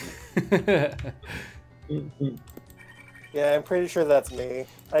pants off of me. Yeah, I'm pretty sure that's me.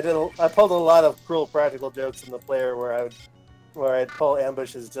 I pulled a lot of cruel practical jokes in the player where I'd pull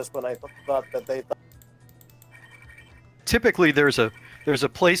ambushes just when I thought that they thought. Typically, there's a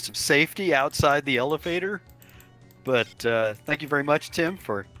place of safety outside the elevator, but thank you very much, Tim,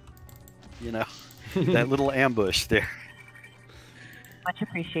 for that little ambush there. Much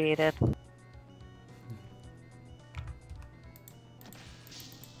appreciated.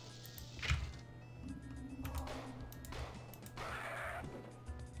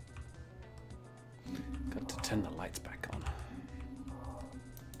 Got to turn the lights back on.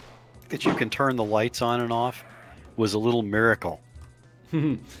 That you can turn the lights on and off was a little miracle.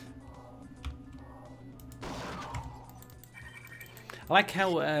 I like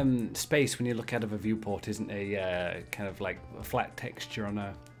how space, when you look out of a viewport, isn't a kind of like a flat texture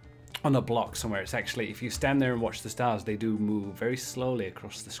on a block somewhere. It's actually, if you stand there and watch the stars, they do move very slowly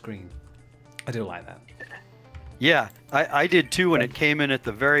across the screen. I do like that. Yeah, I did too when it came in at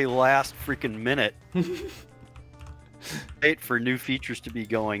the very last freaking minute. Wait for new features to be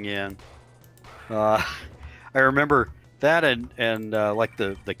going in. I remember that and like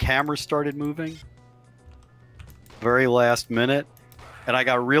the camera started moving very last minute, and I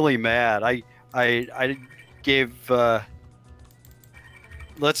got really mad. I gave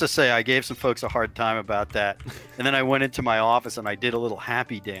let's just say I gave some folks a hard time about that, and then I went into my office and I did a little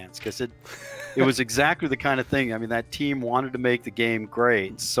happy dance because it was exactly the kind of thing. I mean, that team wanted to make the game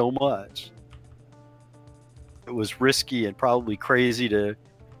great so much. It was risky and probably crazy to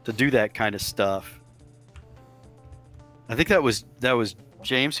do that kind of stuff. I think that was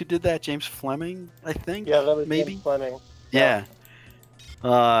James who did that. James Fleming, I think. Yeah, that was maybe James Fleming. Yeah.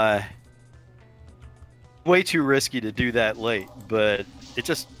 Way too risky to do that late, but it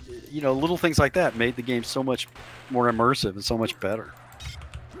just little things like that made the game so much more immersive and so much better.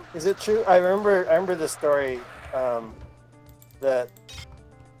 Is it true? I remember the story that.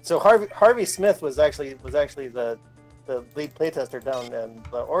 So Harvey Smith was actually the lead playtester down in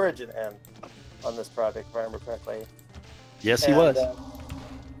the Origin end on this project, if I remember correctly. Yes, he was.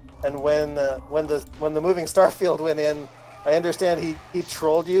 And when the moving Starfield went in, I understand he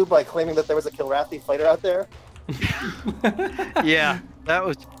trolled you by claiming that there was a Kilrathi fighter out there. Yeah, that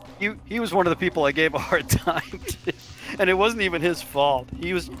was he was one of the people I gave a hard time to, and it wasn't even his fault.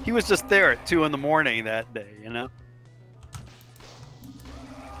 He was just there at 2 a.m. that day,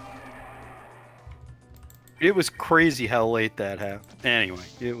 It was crazy how late that happened. Anyway,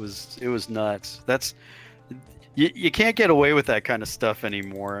 it was nuts. That's you can't get away with that kind of stuff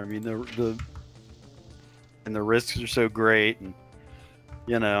anymore. I mean, the risks are so great, and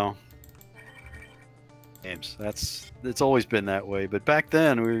games. It's always been that way. But back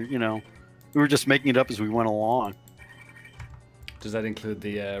then, we were just making it up as we went along. Does that include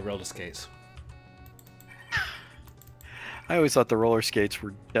the roller skates? I always thought the roller skates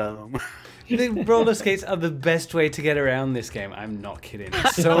were dumb. The roller skates are the best way to get around this game. I'm not kidding.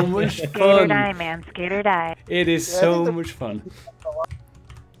 It's so much fun. Skate or die, man. Skate or die. It is so much fun.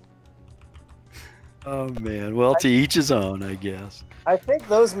 Oh man. Well, to each his own, I guess. I think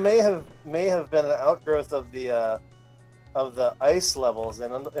those may have been an outgrowth of the ice levels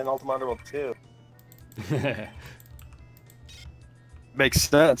in Ultima Underworld 2. Makes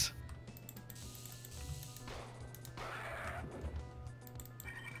sense.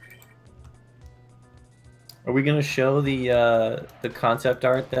 Are we gonna show the concept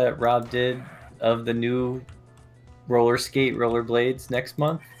art that Rob did of the new rollerblades next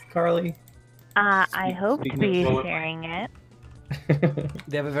month, Karlee? I hope to be roller- sharing it.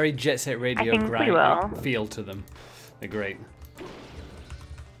 They have a very Jet Set Radio I think we grind will. feel to them. They're great.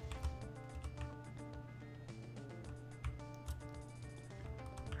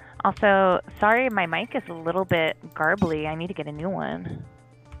 Also, sorry, my mic is a little bit garbly. I need to get a new one.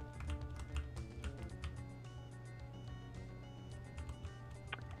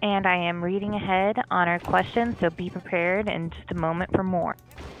 And I am reading ahead on our questions, so be prepared in just a moment for more.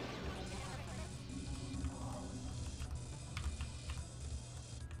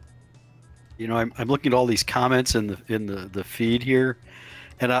 You know, I'm looking at all these comments in the feed here,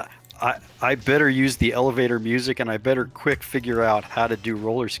 and I better use the elevator music, and I better quick figure out how to do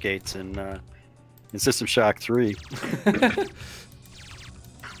roller skates in System Shock 3.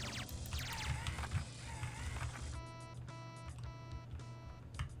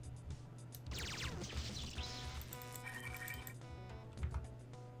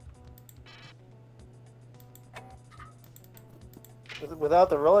 Without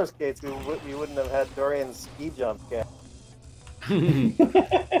the roller skates, we wouldn't have had Dorian's ski jump yet. Nice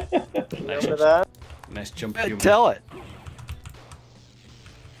Remember that? Nice jump. Tell it.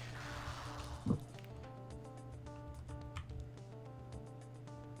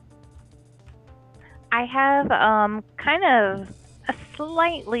 I have kind of a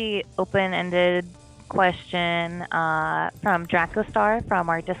slightly open-ended question from Dracostar from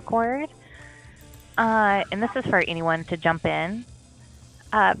our Discord. And this is for anyone to jump in.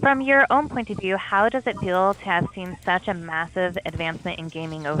 From your own point of view, how does it feel to have seen such a massive advancement in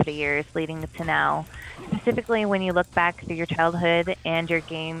gaming over the years leading to now? Specifically when you look back through your childhood and your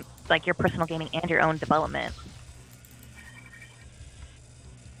game, like your personal gaming and your own development.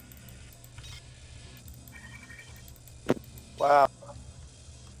 Wow.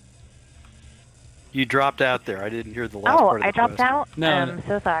 You dropped out there. I didn't hear the last part of the I dropped question. out? No, I'm no.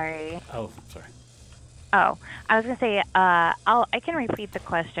 so sorry. Oh, sorry. Oh, I was gonna say, I can repeat the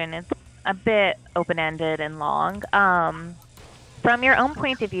question. It's a bit open-ended and long. From your own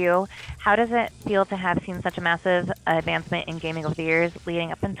point of view, how does it feel to have seen such a massive advancement in gaming over the years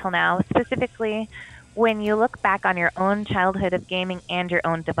leading up until now? Specifically, when you look back on your own childhood of gaming and your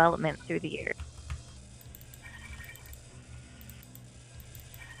own development through the years.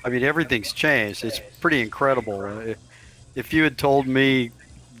 I mean, everything's changed. It's pretty incredible. If you had told me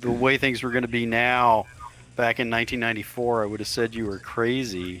the way things were going to be now back in 1994, I would have said you were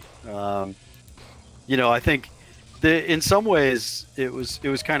crazy. You know, I think in some ways it was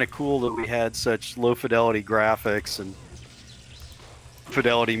kind of cool that we had such low fidelity graphics and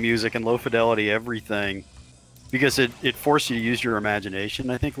fidelity music and low fidelity everything, because it forced you to use your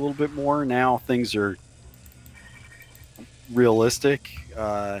imagination, I think, a little bit more. Now things are realistic,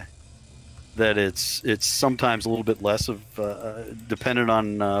 that it's sometimes a little bit less of dependent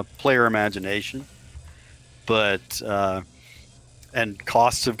on player imagination, but and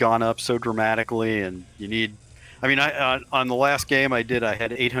costs have gone up so dramatically, and you need, I mean, on the last game I did, I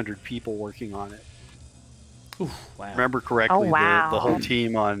had 800 people working on it. Oof, wow. Remember correctly, Oh, wow. the whole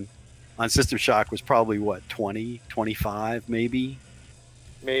team on System Shock was probably what, 20, 25 maybe?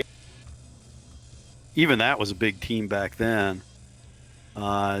 Maybe. Even that was a big team back then.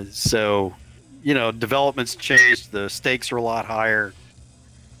 So, you know, development's changed. The stakes are a lot higher.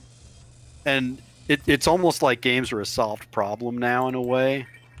 And it's almost like games are a solved problem now in a way.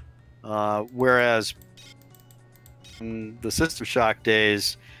 Whereas in the System Shock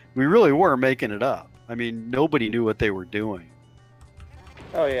days, we really were making it up. I mean, nobody knew what they were doing.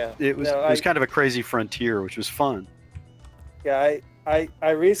 Oh yeah. It was kind of a crazy frontier, which was fun. Yeah, I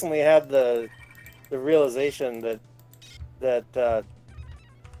recently had the realization that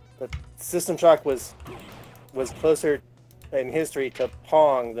System Shock was closer in history to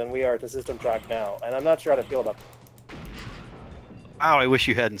Pong than we are to System Shock now, and I'm not sure how to feel about that. Wow, I wish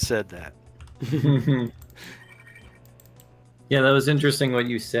you hadn't said that. Yeah, that was interesting what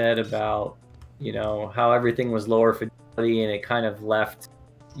you said about, you know, how everything was lower fidelity and it kind of left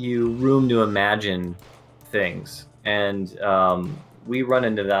you room to imagine things. And we run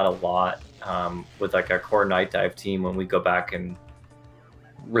into that a lot with like our core Nightdive team when we go back and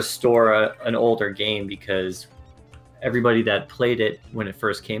restore an older game, because everybody that played it when it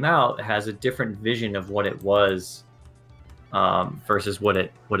first came out has a different vision of what it was versus what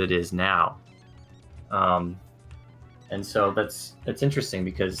it is now. And so that's interesting,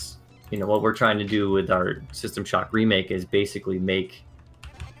 because, you know, what we're trying to do with our System Shock remake is basically make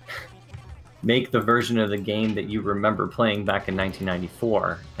the version of the game that you remember playing back in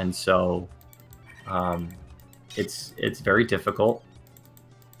 1994. And so it's very difficult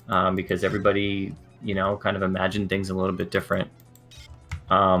because everybody, you know, kind of imagined things a little bit different.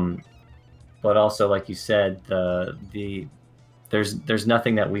 But also, like you said, there's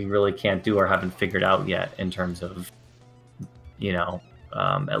nothing that we really can't do or haven't figured out yet in terms of, you know,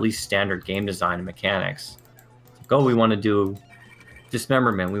 at least standard game design and mechanics. Like, oh, we want to do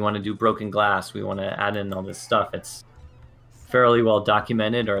dismemberment, we want to do broken glass, we want to add in all this stuff. It's fairly well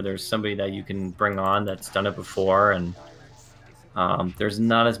documented, or there's somebody that you can bring on that's done it before, and there's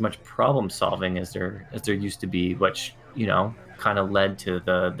not as much problem solving as there used to be, which, you know, kind of led to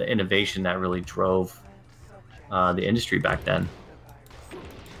the innovation that really drove the industry back then.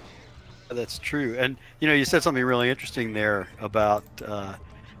 That's true. And you said something really interesting there about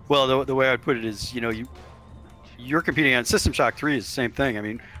well, the way I'd put it is, you're competing on System Shock 3 is the same thing. I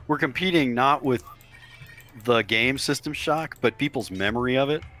mean, we're competing not with the game System Shock, but people's memory of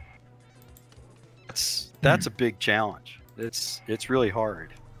it. That's a big challenge. It's really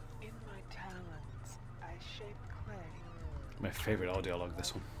hard. In my talons, I shape clay My favorite audio log,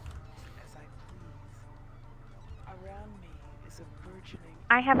 this one. as I please. Around me is a burgeoning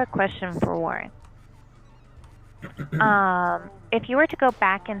I have a question for Warren. If you were to go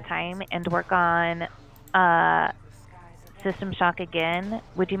back in time and work on System Shock again,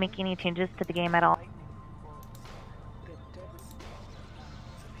 would you make any changes to the game at all? that devastates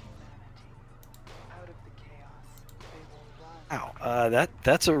thousands of humanity. Out of the chaos, they will rise. Wow,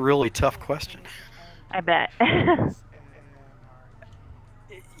 that's a really tough question. I bet. I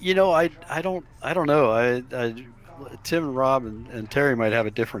don't know. Tim and Rob and Terry might have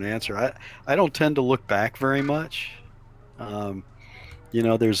a different answer. I don't tend to look back very much.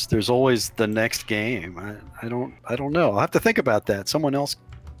 There's always the next game. I don't know. I'll have to think about that. Someone else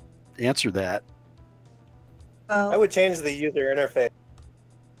answer that. I would change the user interface,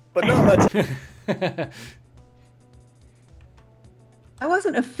 but not much. I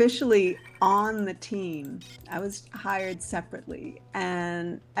wasn't officially on the team. I was hired separately,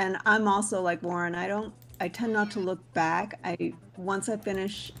 and I'm also like Warren. I tend not to look back. Once I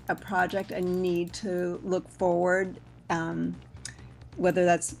finish a project, I need to look forward, whether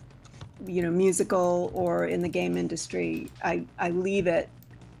that's musical or in the game industry. I leave it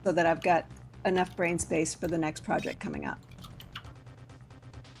so that I've got enough brain space for the next project coming up.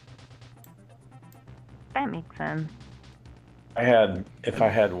 That makes sense. If I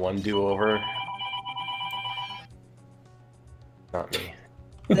had one do-over, not me.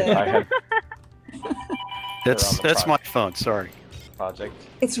 If I had That's my phone. Sorry. project.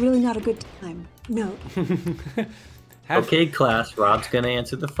 It's really not a good time. No. Okay, class. Rob's gonna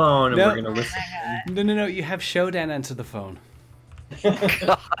answer the phone, and No. we're gonna listen. No. You have Showdown answer the phone.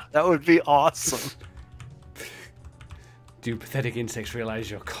 God, that would be awesome. Do pathetic insects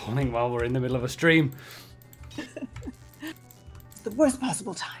realize you're calling while we're in the middle of a stream? It's the worst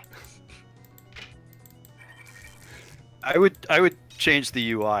possible time. I would change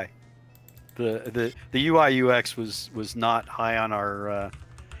the UI. The UI UX was not high on our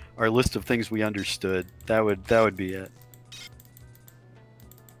list of things we understood. That would be it.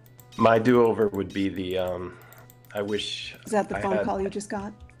 My do-over would be the I wish Is that the I phone had- call you just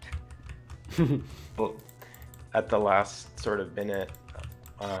got? well, at the last sort of minute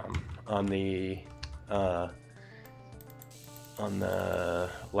on the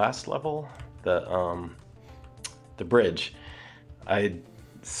last level, the bridge, I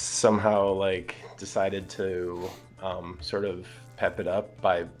somehow decided to sort of pep it up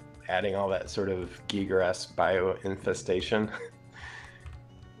by adding all that sort of Giger-esque bio infestation.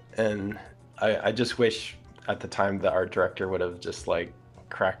 And I just wish at the time the art director would have just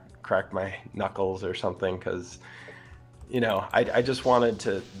cracked my knuckles or something, because I just wanted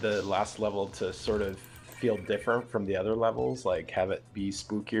the last level to sort of feel different from the other levels, have it be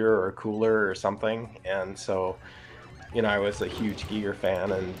spookier or cooler or something. And so I was a huge Giger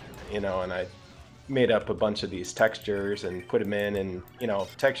fan, and and I made up a bunch of these textures and put them in, and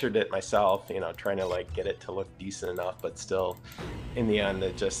textured it myself, trying to get it to look decent enough, but still in the end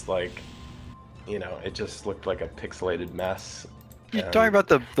it just it just looked like a pixelated mess. You talking about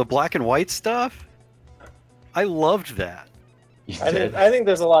the black and white stuff? I loved that. You I did? think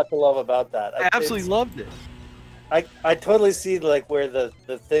there's a lot to love about that. I absolutely loved it. I totally see where the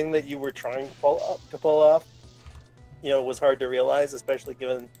thing that you were trying to pull off, was hard to realize, especially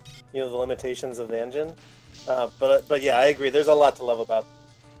given the limitations of the engine. But yeah, I agree. There's a lot to love about.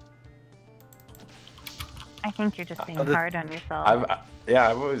 I think you're just being hard on yourself.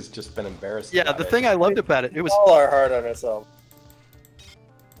 I've always just been embarrassed. Yeah, about the it. thing I loved about it, We all are hard on ourselves.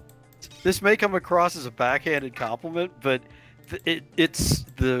 this may come across as a backhanded compliment, but it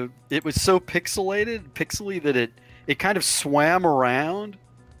was so pixely that it kind of swam around,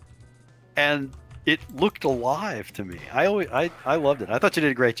 and it looked alive to me. I loved it. I thought you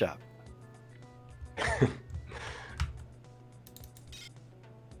did a great job.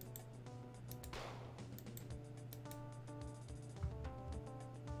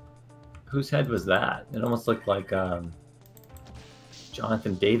 Whose head was that? It almost looked like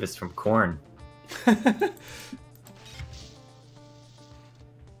Jonathan Davis from Korn. I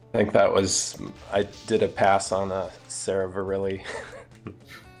think I did a pass on Sarah Varilli.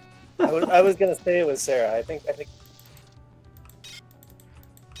 I was gonna say it was Sarah. I think.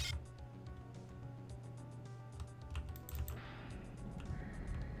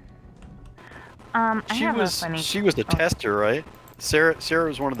 I She have was a funny. she was the oh, tester, right? Sarah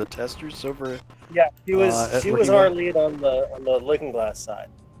was one of the testers over. Yeah, she was at she was Looking our Glass? lead on the Looking Glass side.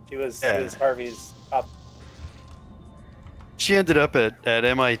 She was Yeah. Harvey's top. She ended up at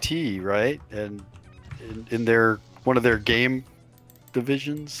MIT, right? And in their one of their game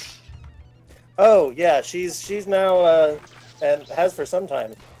divisions. Oh yeah, she's now and has for some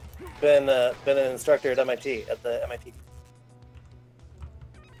time been an instructor at MIT at the MIT.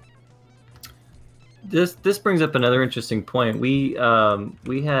 This brings up another interesting point. We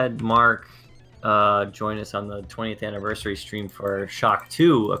had Mark join us on the 20th anniversary stream for Shock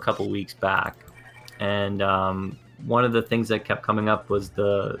 2 a couple weeks back, and one of the things that kept coming up was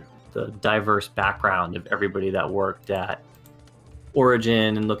the diverse background of everybody that worked at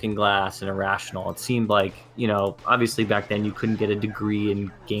Origin and Looking Glass and Irrational. It seemed like, you know, obviously back then you couldn't get a degree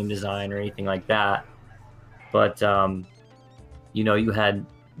in game design or anything like that, but you know, you had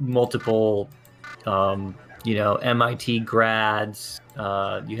multiple you know, MIT grads,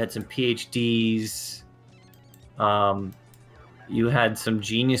 you had some PhDs, you had some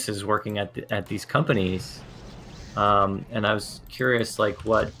geniuses working at these companies, and I was curious, like,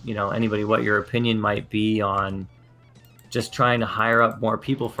 what, you know, what your opinion might be on just trying to hire up more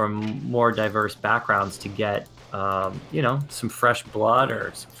people from more diverse backgrounds to get, you know, some fresh blood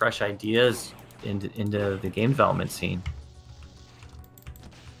or some fresh ideas into the game development scene.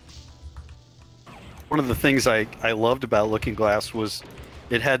 One of the things I loved about Looking Glass was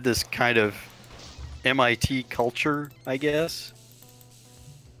it had this kind of MIT culture, I guess.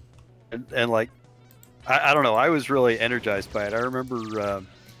 And like, I don't know, I was really energized by it. I remember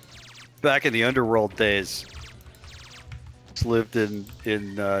back in the Underworld days, lived in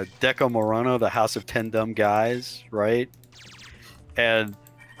Deco Morano, the House of 10 Dumb Guys, right? And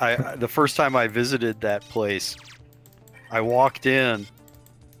the first time I visited that place, I walked in,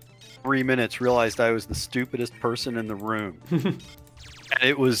 3 minutes, realized I was the stupidest person in the room. And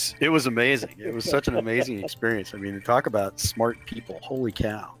it was amazing. It was such an amazing experience. I mean, talk about smart people. Holy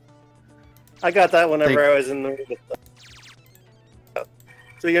cow. I got that whenever I was in the room with them.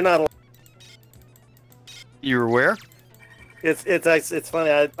 So you're not. You were where? It's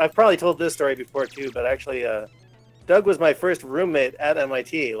funny. I've probably told this story before too, but actually, Doug was my first roommate at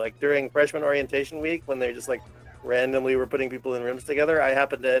MIT. Like during freshman orientation week, when they just like randomly were putting people in rooms together, I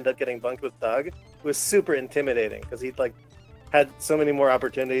happened to end up getting bunked with Doug. It was super intimidating because he'd like had so many more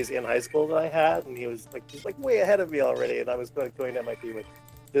opportunities in high school than I had, and he was like way ahead of me already, and I was going to MIT with.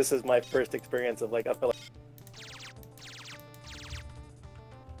 This is my first experience of like a fellow.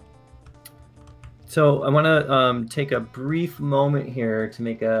 So I want to take a brief moment here to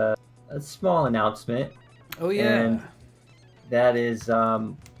make a small announcement. Oh yeah. And that is,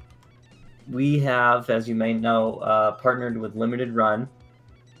 we have, as you may know, partnered with Limited Run,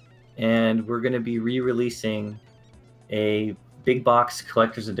 and we're going to be re-releasing a big box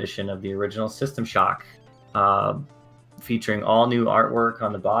collector's edition of the original System Shock, featuring all new artwork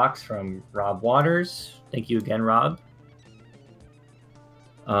on the box from Robb Waters. Thank you again, Rob.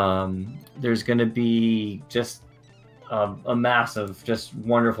 There's going to be just a mass of just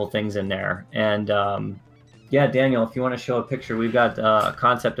wonderful things in there. And yeah, Daniel, if you want to show a picture, we've got a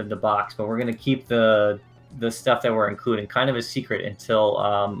concept of the box, but we're going to keep the stuff that we're including kind of a secret until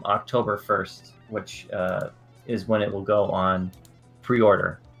October 1st, which is when it will go on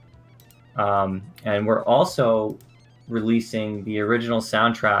pre-order. And we're also releasing the original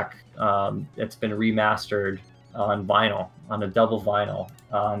soundtrack that's been remastered on vinyl, on a double vinyl,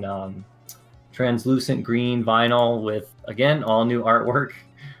 on translucent green vinyl with, again, all new artwork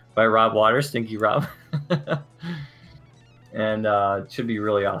by Robb Waters. Thank you, Rob. And it should be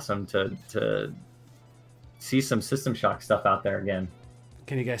really awesome to see some System Shock stuff out there again.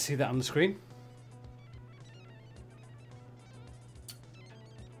 Can you guys see that on the screen?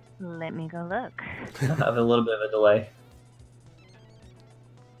 Let me go look. I have a little bit of a delay.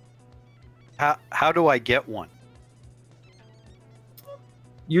 How do I get one?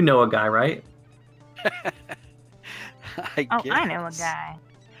 You know a guy, right? I know a guy.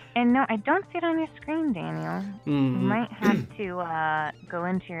 And no, I don't see it on your screen, Daniel. You might have to go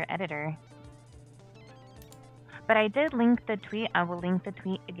into your editor. But I did link the tweet. I will link the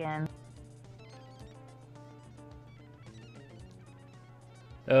tweet again.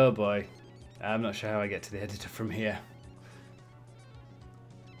 Oh boy. I'm not sure how I get to the editor from here.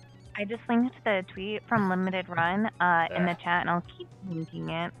 I just linked the tweet from Limited Run in the chat, and I'll keep linking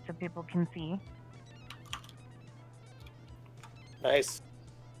it so people can see. Nice.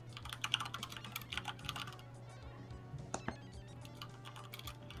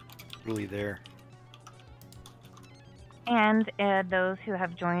 Really there. And those who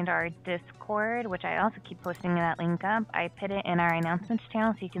have joined our Discord, which I also keep posting that link up, I put it in our announcements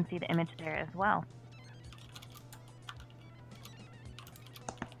channel so you can see the image there as well.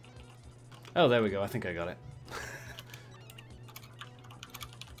 Oh, there we go. I think I got it.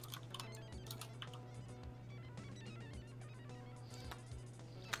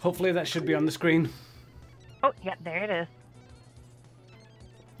 Hopefully that should be on the screen. Oh, yeah, there it is.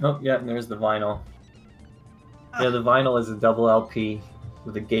 Oh, yeah, and there's the vinyl. Yeah, the vinyl is a double LP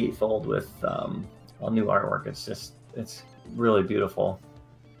with a gatefold with all new artwork. It's really beautiful.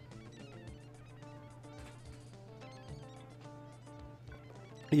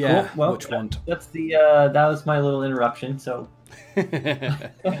 Yeah, Cool. Well, much want. That's the that was my little interruption. So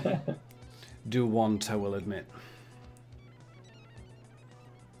Do want, I will admit.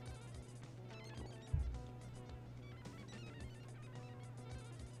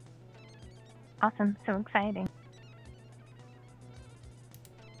 Awesome, so exciting.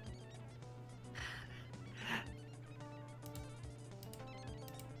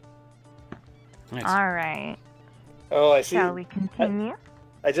 Nice. All right. Oh, I see. Shall we continue?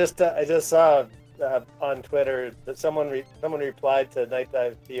 I just saw on Twitter that someone replied to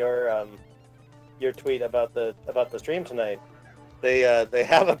Nightdive to your tweet about the stream tonight. They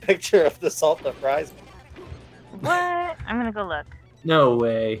have a picture of the salt the fries. What? I'm gonna go look. no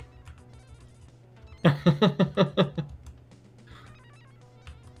way.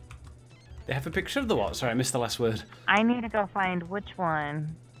 They have a picture of the what? Sorry, I missed the last word. I need to go find which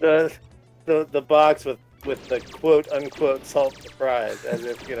one. The box with the quote unquote salt the fries, as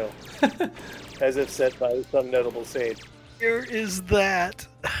if as if said by some notable sage. Where is that?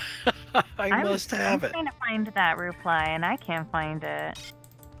 I must have I'm it. trying to find that reply and I can't find it.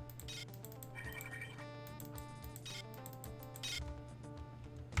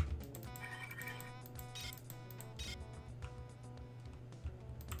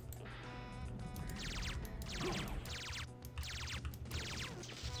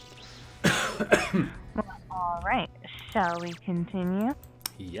 Well, all right. Shall we continue?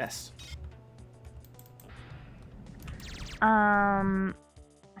 Yes. I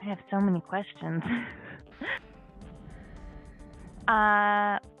have so many questions.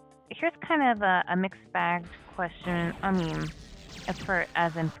 Here's kind of a mixed bagged question. I mean, it's for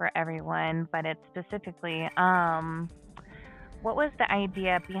everyone, but it's specifically, what was the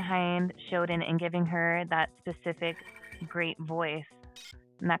idea behind Shodan and giving her that specific great voice?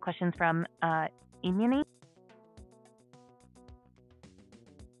 And that question's from Imuni.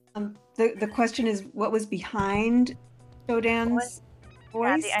 The question is, what was behind Shodan's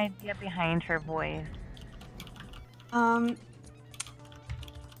voice? Yeah, the idea behind her voice.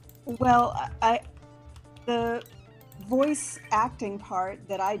 Well, the voice acting part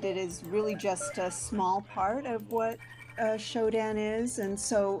that I did is really just a small part of what Shodan is, and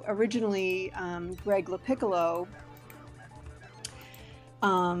so originally Greg LaPiccolo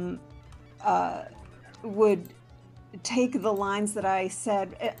would take the lines that I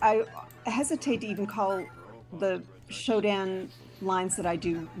said. I hesitate to even call the Shodan lines that I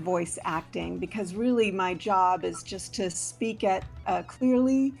do voice acting, because really my job is just to speak at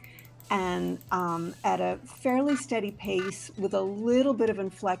clearly and at a fairly steady pace with a little bit of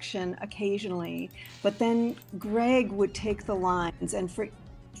inflection occasionally. But then Greg would take the lines, and for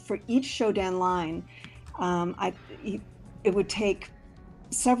each Shodan line, it would take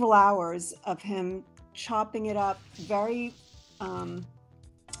several hours of him chopping it up very in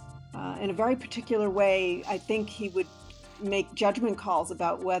a very particular way. I think he would make judgment calls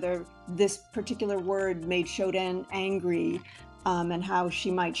about whether this particular word made Shodan angry, and how she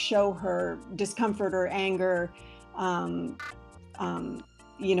might show her discomfort or anger,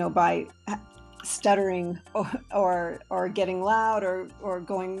 by stuttering or getting loud or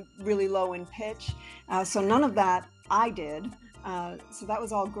going really low in pitch. So none of that I did. So that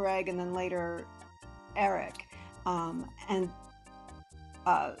was all Greg, and then later Eric.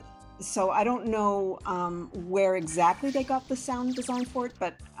 So I don't know where exactly they got the sound design for it,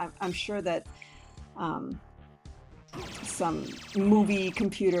 but I'm sure that some movie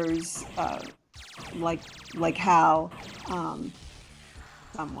computers, like Hal,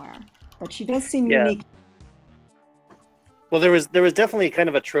 somewhere. But she does seem unique. Well, there was definitely kind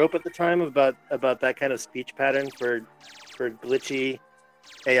of a trope at the time about that kind of speech pattern for glitchy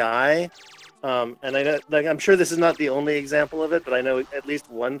AI. And I know, I'm sure this is not the only example of it, but I know at least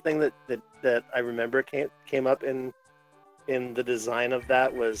one thing that I remember came up in the design of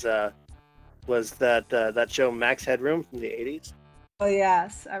that was that show Max Headroom from the 80s. Oh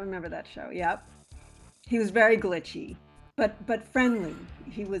yes, I remember that show. Yep, he was very glitchy, but friendly.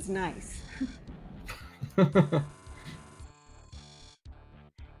 He was nice.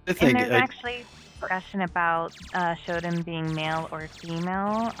 I think And there's actually discussion about Shodan being male or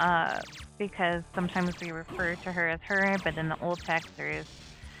female, because sometimes we refer to her as her, but in the old text there's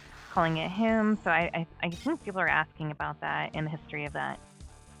calling it him. So I think people are asking about that and the history of that.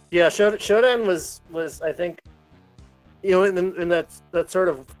 Yeah, Shodan was I think, in that sort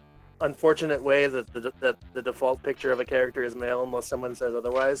of unfortunate way that the default picture of a character is male unless someone says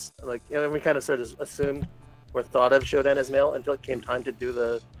otherwise. Like, we kind of sort of assumed or thought of Shodan as male until it came time to do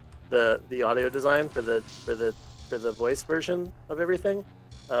the audio design for the voice version of everything.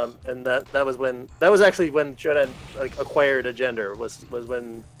 And that was actually when Shodan acquired a gender, was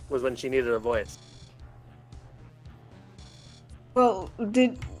when she needed a voice. Well,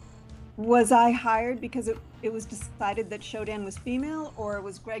 was I hired because it was decided that Shodan was female, or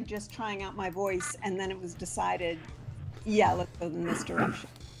was Greg just trying out my voice and then it was decided, yeah, let's go in this direction?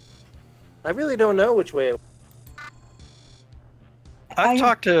 I really don't know which way. I've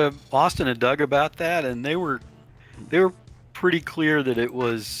talked to Austin and Doug about that, and they were pretty clear that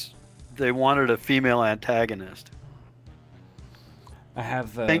they wanted a female antagonist. I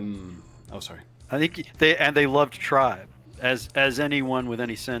have. Oh, sorry. I think they loved Tribe, as anyone with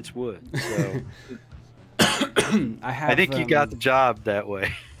any sense would. So I think you got the job that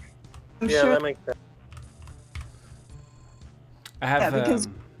way. Yeah, that makes sense. I have. Yeah, because...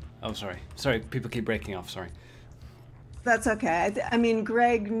 Oh, sorry. People keep breaking off. Sorry. That's okay. I mean,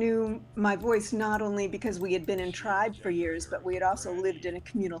 Greg knew my voice not only because we had been in Tribe for years, but we had also lived in a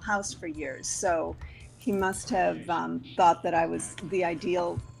communal house for years. So he must have thought that I was the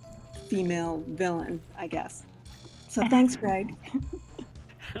ideal female villain, I guess. So thanks, Greg.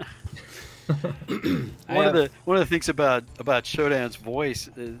 One of the things about Shodan's voice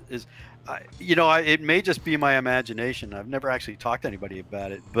is it may just be my imagination. I've never actually talked to anybody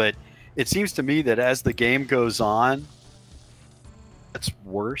about it, but it seems to me that as the game goes on, it's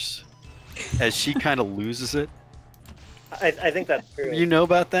worse as she kind of loses it. I think that's true. You know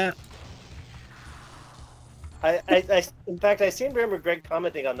about that? In fact, I seem to remember Greg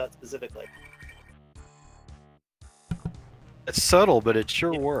commenting on that specifically. It's subtle, but it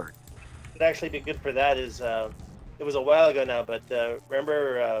sure worked. Would actually be good for that is it was a while ago now, but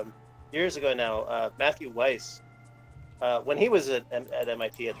remember years ago now, Matthew Weiss, when he was at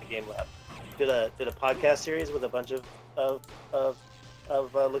MIT at the Game Lab, did a podcast series with a bunch of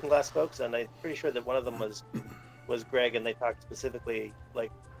Looking Glass folks, and I'm pretty sure that one of them was Greg, and they talked specifically,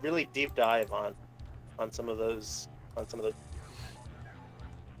 like, really deep dive on some of those.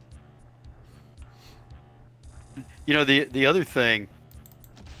 The other thing,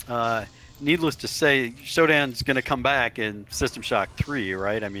 needless to say, Shodan's going to come back in System Shock 3,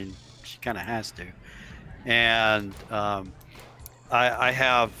 right? I mean, she kind of has to. And I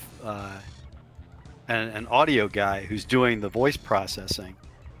have an audio guy who's doing the voice processing,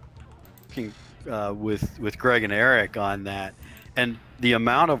 working with Greg and Eric on that. And the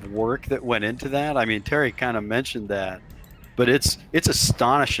amount of work that went into that, I mean, Terry kind of mentioned that, but it's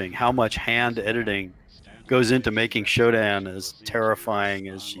astonishing how much hand editing goes into making Shodan as terrifying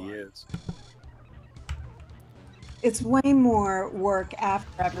as she is. It's way more work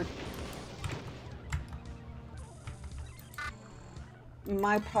after ever.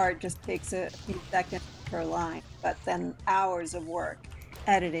 My part just takes a few seconds per line, but then hours of work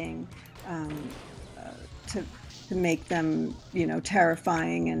editing to make them,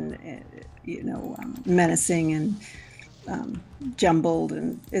 terrifying and menacing and jumbled,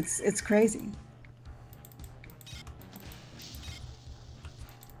 and it's crazy.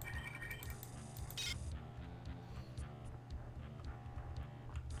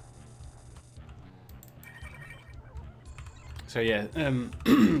 So yeah,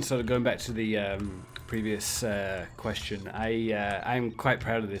 sort of going back to the previous question, I'm quite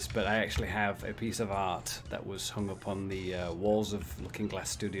proud of this, but I actually have a piece of art that was hung up on the walls of Looking Glass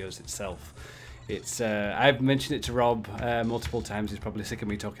Studios itself. It's I've mentioned it to Rob multiple times. He's probably sick of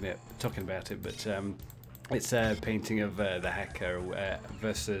me talking about it, but it's a painting of the hacker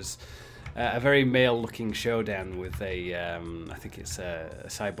versus a very male-looking Shodan with a I think it's a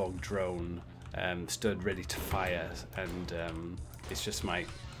cyborg drone. Stood ready to fire, and it's just my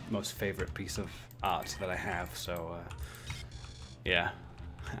most favorite piece of art that I have, so yeah.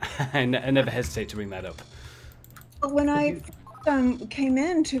 I never hesitate to bring that up. When I came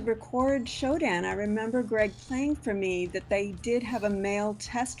in to record Shodan, I remember Greg playing for me that they did have a male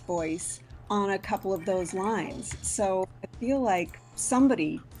test voice on a couple of those lines, so I feel like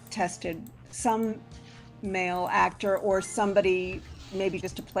somebody tested, some male actor or somebody, maybe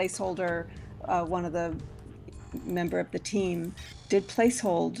just a placeholder. One of the member of the team did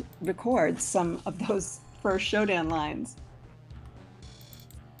placehold record some of those first Shodan lines.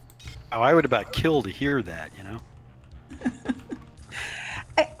 Oh, I would about kill to hear that, you know?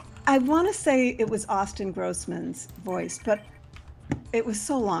 I want to say it was Austin Grossman's voice, but it was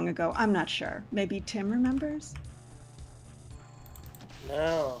so long ago. I'm not sure. Maybe Tim remembers?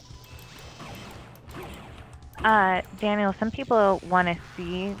 No. Daniel, some people want to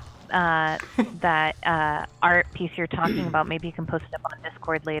see that art piece you're talking about. Maybe you can post it up on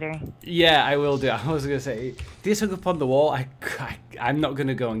Discord later. Yeah, I will do. I was going to say, this hung up on the wall. I'm not going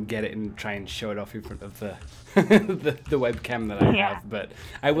to go and get it and try and show it off in front of the the webcam that I have, but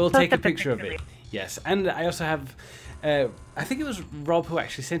I will take a picture of it. Yes, and I also have, I think it was Rob who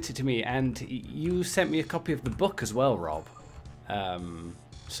actually sent it to me, and you sent me a copy of the book as well, Rob.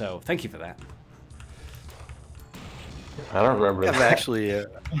 So thank you for that. I don't remember. I have actually,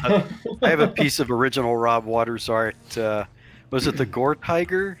 I have a piece of original Robb Waters art. Was it the Gore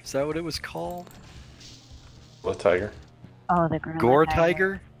Tiger? Is that what it was called? What tiger? Oh, the gorilla Gore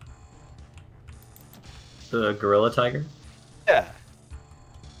tiger. Tiger? The gorilla tiger? Yeah.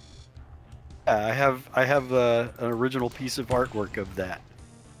 Yeah, I have an original piece of artwork of that.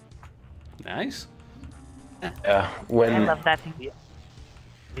 Nice. Yeah, when I love that thing.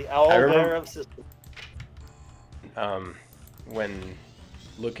 The owl I remember- bear of system. when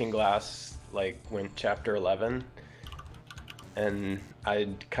Looking Glass like went chapter 11, and I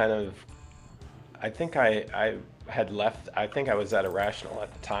think I had left. I think I was at Irrational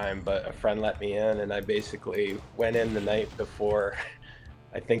at the time, but a friend let me in, and I basically went in the night before.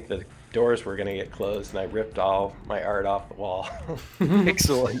 I think the doors were gonna get closed, and I ripped all my art off the wall.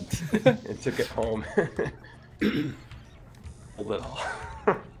 Excellent. And took it home. A little.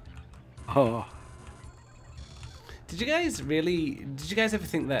 Oh. Did you guys ever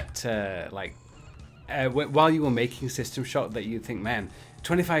think that, while you were making System Shock, that you'd think, man,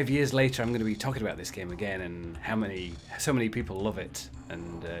 25 years later, I'm going to be talking about this game again, and so many people love it.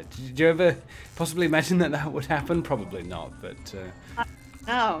 And did you ever possibly imagine that would happen? Probably not, but...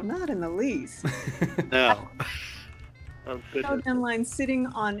 No, not in the least. No. Oh, Showed goodness. online sitting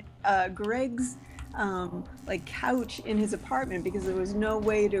on Greg's couch in his apartment because there was no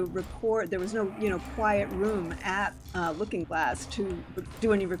way to record. There was no quiet room at Looking Glass to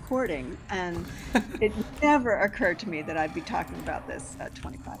do any recording, and it never occurred to me that I'd be talking about this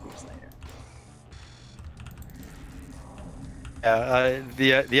 25 years later.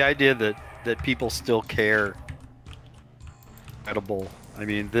 The idea that people still care, incredible. I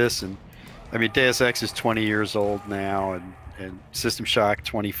mean, Deus Ex is 20 years old now, and System Shock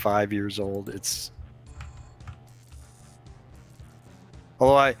 25 years old. It's,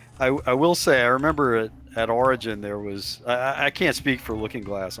 although I will say, I remember at Origin there was, I can't speak for Looking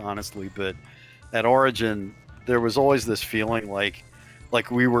Glass honestly, but at Origin there was always this feeling like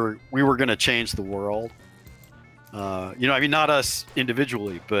we were going to change the world. Not us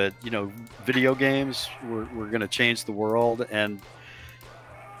individually, but video games were going to change the world, and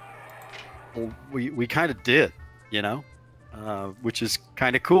we kind of did, which is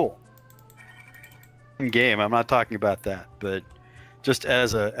kind of cool. In game, I'm not talking about that, but just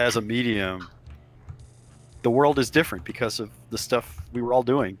as a medium, the world is different because of the stuff we were all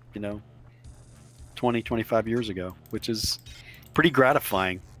doing, 20, 25 years ago, which is pretty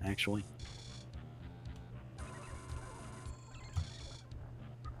gratifying, actually.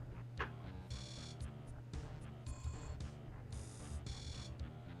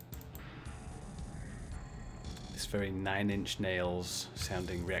 This very Nine Inch Nails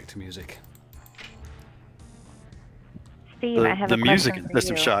sounding reactor music. Steve, I have The a music question in for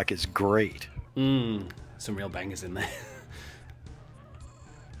System you. Shock is great. Some real bangers in there.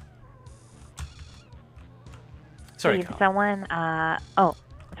 Sorry, Steve, Carl. someone,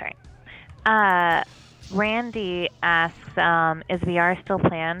 sorry. Randy asks, is VR still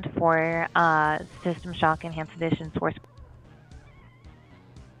planned for System Shock Enhanced Edition Source?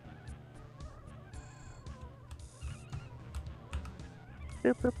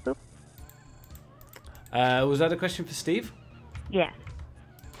 Boop, boop, boop. Was that a question for Steve? Yes.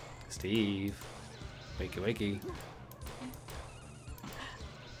 Steve. Wakey, wakey.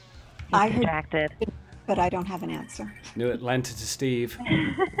 I He's heard- distracted. But I don't have an answer. New Atlanta to Steve.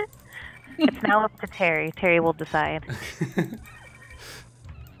 It's now up to Terry. Terry will decide.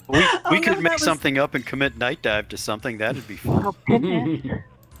 We Oh, could no, make that was- something up and commit Nightdive to something. That'd be fun. Oh, goodness.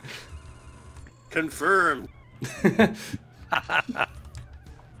 Confirmed.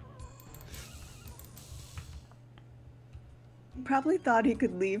 Probably thought he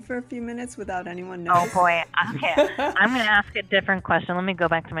could leave for a few minutes without anyone Oh noticing. boy. Okay. I'm going to ask a different question. Let me go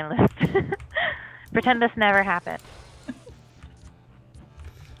back to my list. Pretend this never happened.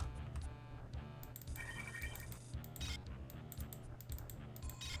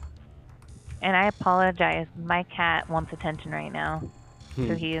 And I apologize. My cat wants attention right now,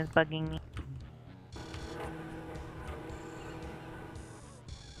 so he is bugging me.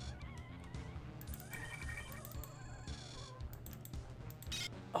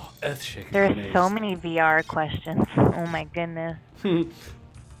 Oh, Earthshaker. There's so many VR questions. Oh my goodness.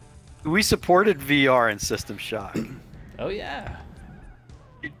 We supported VR in System Shock. Oh yeah.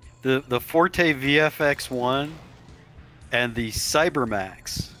 The Forte VFX1 and the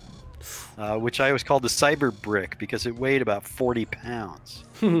Cybermax, which I always called the Cyber Brick because it weighed about 40 pounds.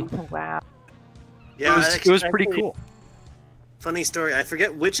 Wow. Yeah, it was pretty cool. Funny story. I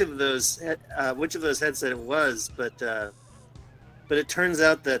forget which of those headset it was, but it turns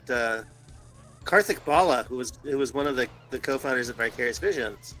out that Karthik Bala, who was one of the co-founders of Vicarious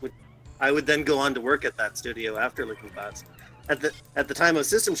Visions, I would then go on to work at that studio after Looking Glass. At the time of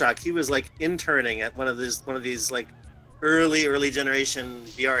System Shock, he was like interning at one of these like early generation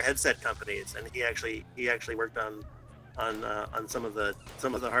VR headset companies, and he actually worked on some of the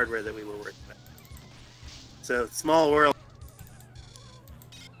hardware that we were working with. So small world.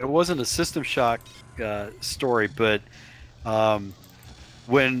 It wasn't a System Shock story, but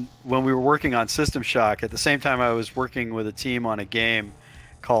when we were working on System Shock, at the same time I was working with a team on a game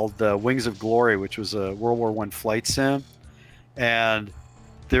called Wings of Glory, which was a World War I flight sim. And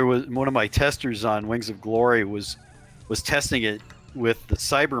there was one of my testers on Wings of Glory was testing it with the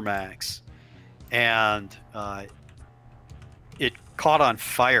Cybermax, and it caught on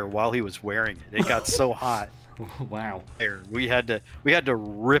fire while he was wearing it. It got so hot. Wow. We had to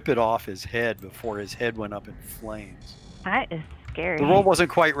rip it off his head before his head went up in flames. That is scary. The world wasn't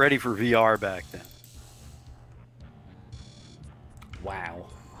quite ready for VR back then. Wow.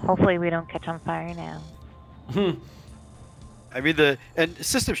 Hopefully we don't catch on fire now. I mean, and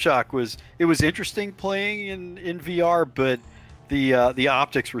System Shock was interesting playing in VR, but the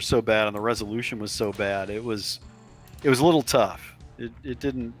optics were so bad and the resolution was so bad. It was a little tough.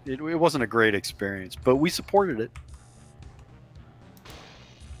 It wasn't a great experience, but we supported it.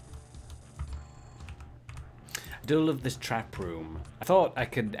 I do love this trap room. I thought I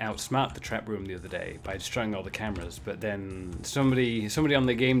could outsmart the trap room the other day by destroying all the cameras, but then somebody on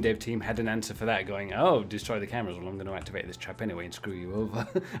the game dev team had an answer for that, going, "Oh, destroy the cameras. Well, I'm going to activate this trap anyway and screw you over."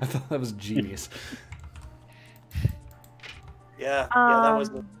 I thought that was genius. Yeah, that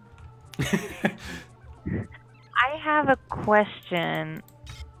was. I have a question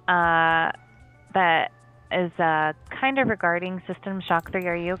that is kind of regarding System Shock 3.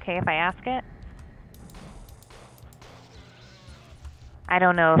 Are you okay if I ask it? I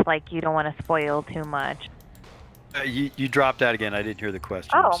don't know if you don't want to spoil too much. You dropped out again. I didn't hear the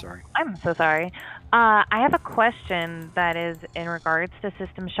question. Oh, I'm sorry. I'm so sorry. I have a question that is in regards to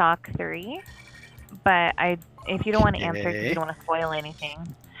System Shock 3, but if you don't want to answer it, 'cause you don't want to spoil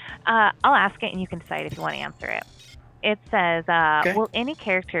anything, I'll ask it and you can decide if you want to answer it. It says, Okay. will any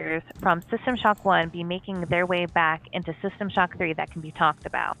characters from System Shock 1 be making their way back into System Shock 3 that can be talked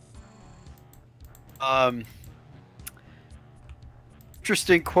about?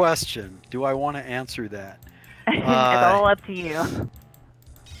 Interesting question. Do I want to answer that? It's all up to you.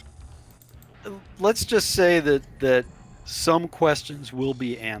 Let's just say that some questions will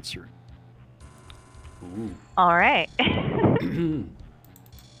be answered. Ooh. All right. I'm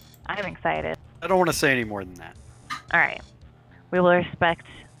excited. I don't want to say any more than that. All right. We will respect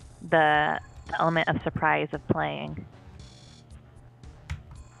the element of surprise of playing.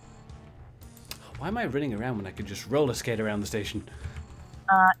 Why am I running around when I could just roller skate around the station?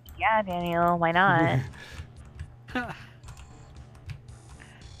 Yeah, Daniel, why not? Ugh.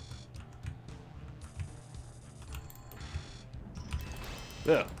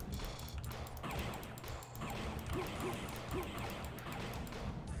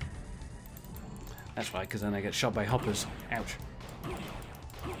 That's why, because then I get shot by hoppers. Ouch.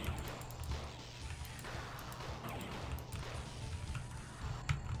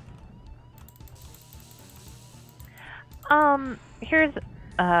 Here's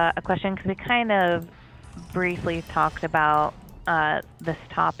a question, because we kind of briefly talked about this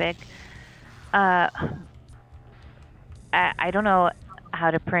topic. I don't know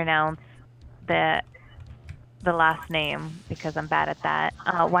how to pronounce the last name because I'm bad at that.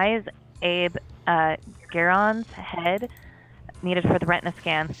 Why is Abe Garon's head needed for the retina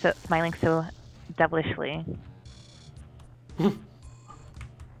scan smiling so devilishly?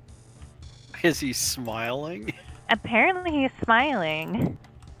 Is he smiling? Apparently he's smiling.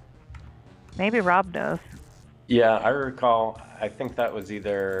 Maybe Rob knows. Yeah, I recall. I think that was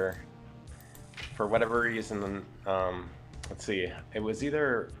either, for whatever reason, let's see. It was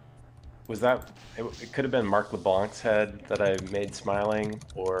either, it could have been Mark LeBlanc's head that I made smiling,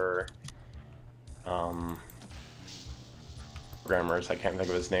 or programmers. I can't think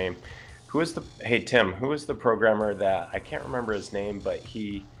of his name. Who was the Tim? Who was the programmer that I can't remember his name, but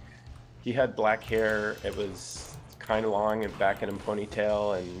he had black hair. It was kind of long and back in a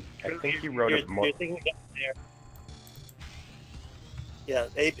ponytail, and I think he wrote a. You're thinking of there. Yeah,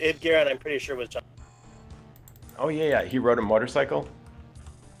 Abe Garrett, I'm pretty sure was John. Oh yeah. He wrote a motorcycle.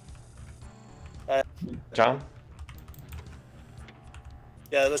 John.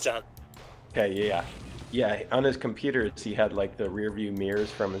 Yeah, it was John. Okay, yeah. On his computers, he had like the rear view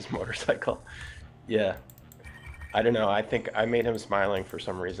mirrors from his motorcycle. Yeah. I don't know. I think I made him smiling for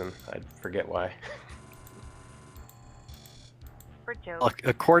some reason. I forget why. For Joe.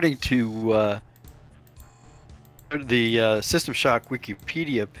 According to the System Shock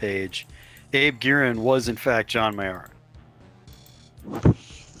Wikipedia page, Abe Giron was in fact John Mayara.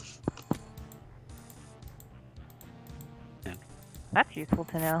 That's useful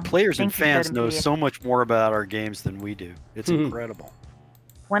to know. Players and Thank you, fans know Shotenpedia. so much more about our games than we do. It's incredible.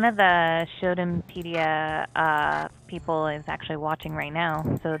 One of the Shotenpedia people is actually watching right now,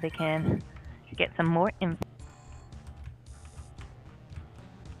 so they can get some more info.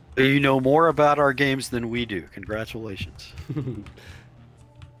 You know more about our games than we do. Congratulations.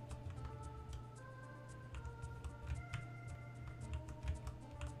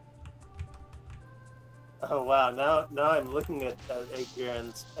 Oh wow! Now I'm looking at Abe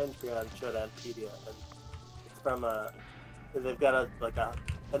Garrett's entry on Shotenpedia, and it's from they've got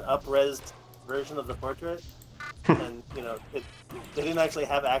an up-resed version of the portrait, and they didn't actually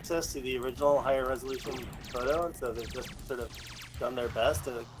have access to the original higher resolution photo, and so they've just sort of done their best,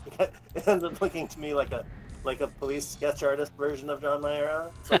 and it ends up looking to me like a police sketch artist version of John Mayara.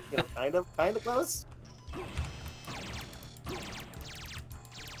 It's like, kind of close.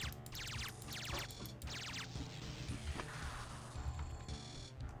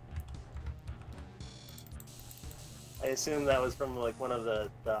 I assume that was from like one of the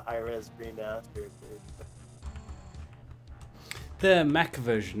high-res Green Masters. The Mac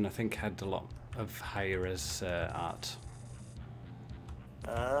version, I think, had a lot of high-res art.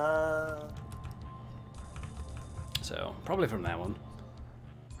 So, probably from that one.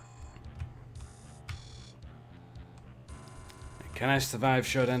 Can I survive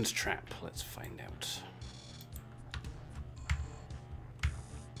Shodan's trap? Let's find out.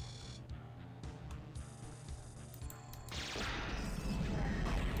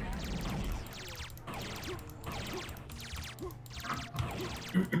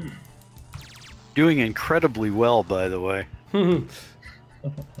 Doing incredibly well, by the way. That's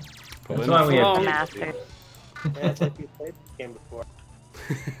why we have Master. Yeah, it's like you played this game before.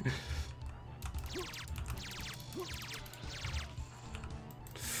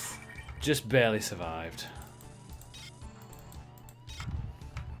 Just barely survived.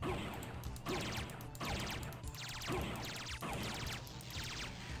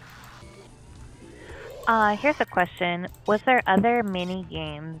 Here's a question. Was there other mini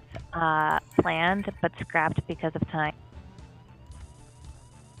games planned but scrapped because of time?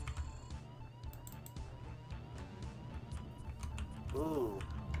 Ooh,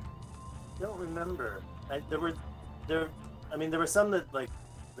 don't remember. There were some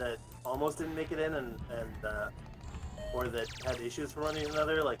that almost didn't make it in, and or that had issues for one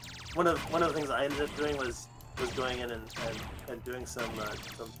another. Like one of the things I ended up doing was going in and doing some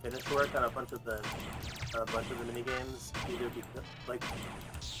finish work on a bunch of the mini games. Either because,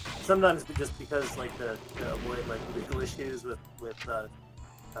 sometimes just because to avoid legal issues with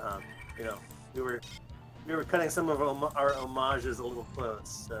we were cutting some of our homages a little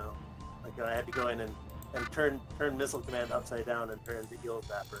close. So I had to go in and turn Missile Command upside down and turn into Eel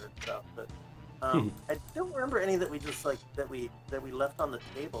Zapper and stuff. But I don't remember any that we just that we left on the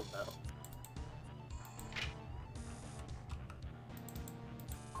table though.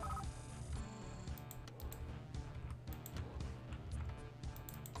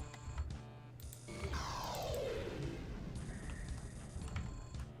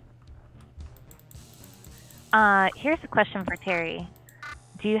 Here's a question for Terry.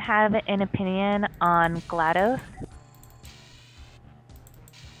 Do you have an opinion on GLaDOS?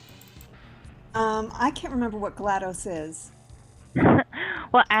 I can't remember what GLaDOS is.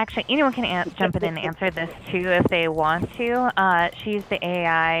 Well, actually, anyone can jump in and answer this too if they want to. She's the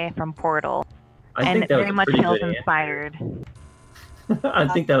AI from Portal, and very much feels inspired. I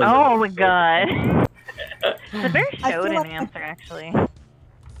think that was. Oh my god! It's a very Shodan answer, actually.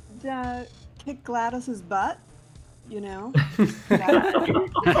 Kick GLaDOS's butt, you know. A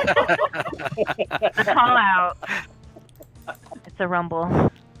call out. It's a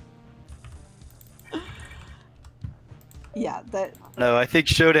rumble. Yeah, that. No, I think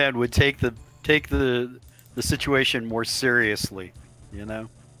Shodan would take take the situation more seriously, you know.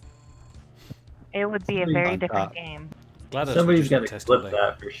 It would be a Somebody's very on different top. game. GLaDOS Somebody's would got just to test all clip day.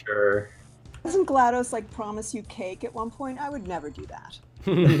 that for sure. Doesn't GLaDOS like promise you cake at one point? I would never do that.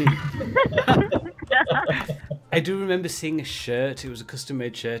 I do remember seeing a shirt. It was a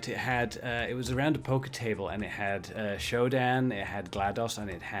custom-made shirt. It had, it was around a poker table, and it had Shodan, it had GLaDOS, and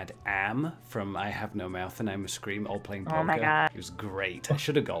it had Am from I Have No Mouth and I'm a Scream, all playing poker. Oh my God. It was great. I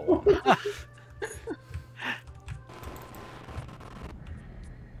should have got one.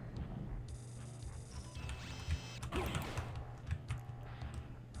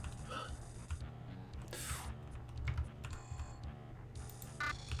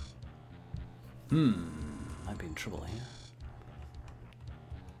 Might be in trouble here.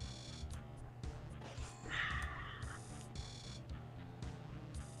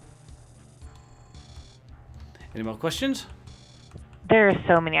 Any more questions? There are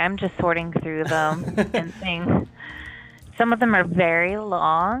so many. I'm just sorting through them and seeing. Some of them are very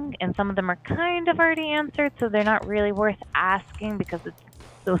long, and some of them are kind of already answered, so they're not really worth asking because it's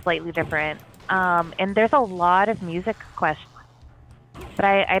so slightly different. And there's a lot of music questions. But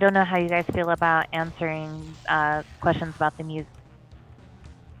I don't know how you guys feel about answering questions about the music.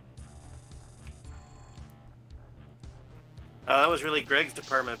 That was really Greg's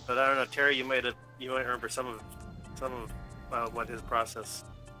department, but I don't know, Terry. You might remember some of what his process,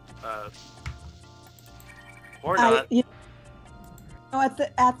 or not.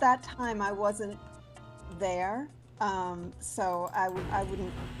 At that time, I wasn't there, so I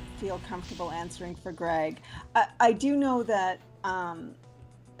wouldn't feel comfortable answering for Greg. I do know that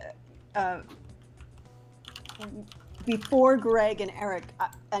before Greg and Eric,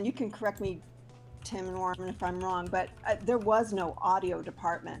 and you can correct me, Tim and Norman, if I'm wrong, but there was no audio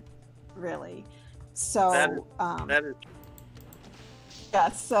department, really. So That is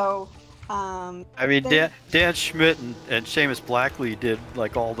yeah. So I mean, Dan Schmidt and Seamus Blackley did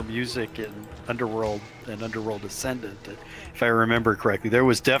like all the music in Underworld and Underworld Ascendant, if I remember correctly. There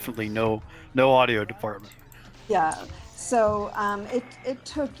was definitely no audio department. yeah. So it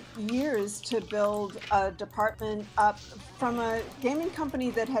took years to build a department up from a gaming company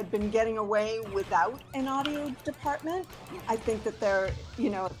that had been getting away without an audio department. I think that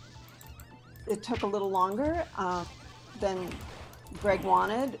it took a little longer than Greg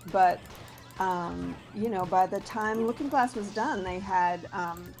wanted, but by the time Looking Glass was done, they had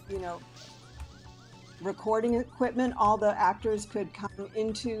recording equipment. All the actors could come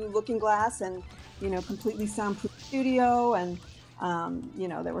into Looking Glass and completely soundproof studio, and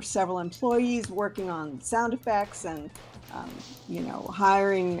there were several employees working on sound effects and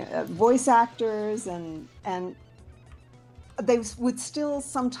hiring voice actors, and they would still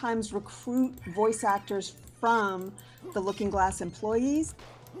sometimes recruit voice actors from the Looking Glass employees.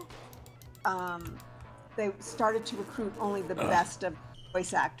 They started to recruit only the best of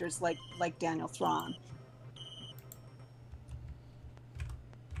voice actors, like Daniel Thrawn.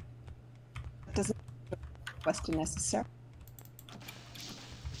 Doesn't question necessary.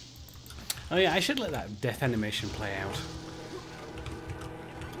 Oh yeah, I should let that death animation play out.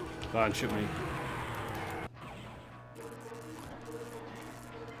 Go on, shoot me.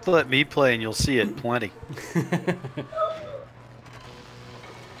 Let me play and you'll see it plenty.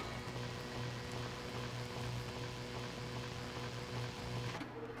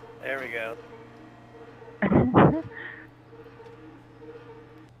 there we go.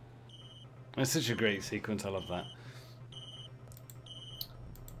 It's such a great sequence. I love that.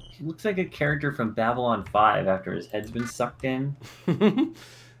 He looks like a character from Babylon 5 after his head's been sucked in. Who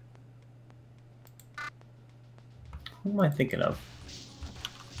am I thinking of?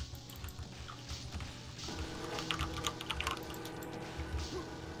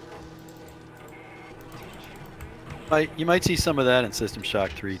 You might see some of that in System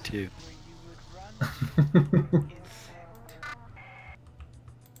Shock 3 too.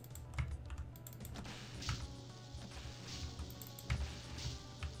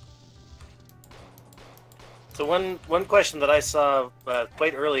 So one question that I saw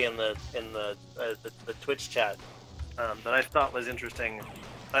quite early in the Twitch chat that I thought was interesting,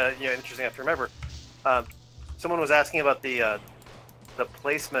 interesting enough to remember. Someone was asking about the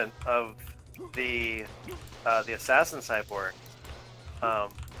placement of the assassin cyborg,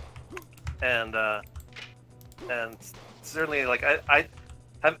 and certainly like I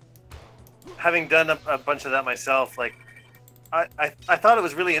have, having done a bunch of that myself, like I thought it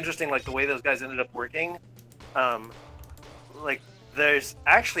was really interesting, like the way those guys ended up working. Like there's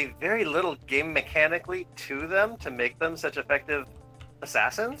actually very little game mechanically to them to make them such effective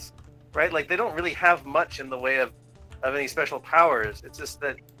assassins, right? Like they don't really have much in the way of any special powers. It's just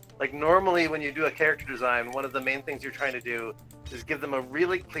that Like normally when you do a character design, one of the main things you're trying to do is give them a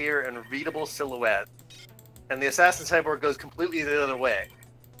really clear and readable silhouette. And the Assassin Cyborg goes completely the other way.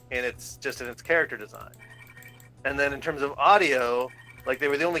 And it's just in its character design. And then in terms of audio, like they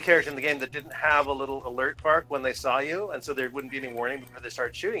were the only character in the game that didn't have a little alert bark when they saw you, and so there wouldn't be any warning before they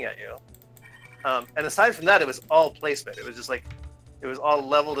started shooting at you. And aside from that, it was all placement. It was just like, it was all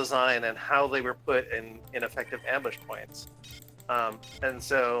level design and how they were put in effective ambush points. And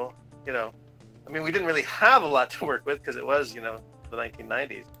so, you know, I mean, we didn't really have a lot to work with because it was, you know, the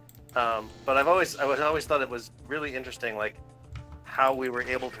 1990s. But I always thought it was really interesting, like how we were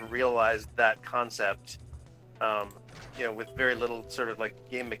able to realize that concept, you know, with very little sort of like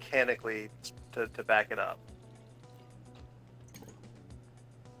game mechanically to back it up.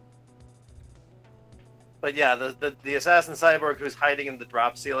 But yeah, the Assassin Cyborg who's hiding in the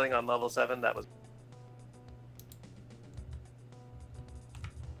drop ceiling on level 7, that was...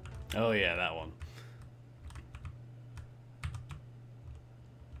 Oh yeah, that one.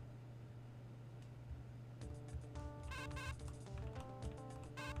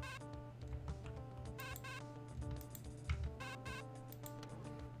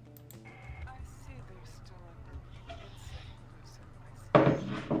 I see there's still a insect loose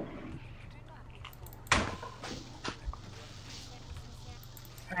in my space. Do not be fooled.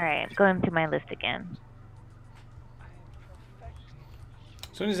 All right, going through my list again. I am perfecting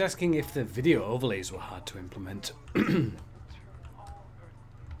Someone is asking if the video overlays were hard to implement. turn all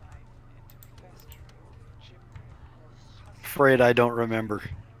earthly life into festering, gibbering, Afraid I don't remember.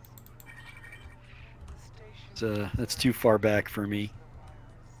 the station That's too far back for me.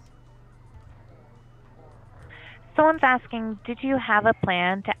 Someone's asking, did you have a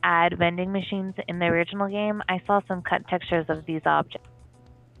plan to add vending machines in the original game? I saw some cut textures of these objects.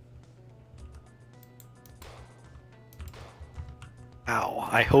 Ow,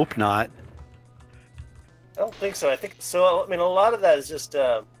 I hope not. I don't think so. I think so. I mean, a lot of that is just,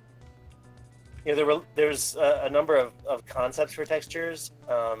 you know, there's a number of concepts for textures,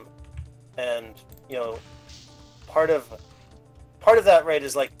 and you know, part of that, right,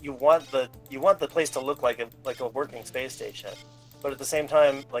 is like you want the place to look like a working space station, but at the same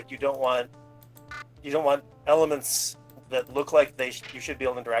time, like you don't want elements that look like you should be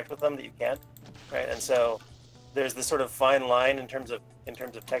able to interact with them that you can't, right? And so there's this sort of fine line in terms of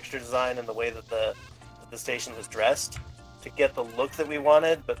texture design and the way that the station was dressed to get the look that we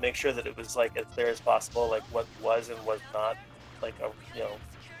wanted, but make sure that it was like as clear as possible, like what was and was not like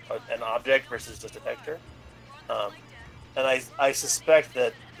an object versus just a texture. And I suspect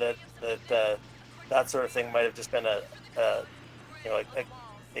that sort of thing might have just been a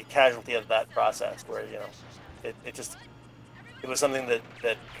casualty of that process where, you know, it was something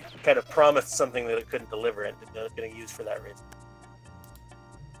that kind of promised something that it couldn't deliver and getting used for that reason.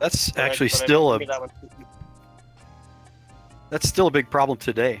 That's But actually but still think that one- that's still a big problem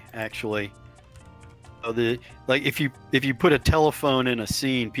today, actually. So if you put a telephone in a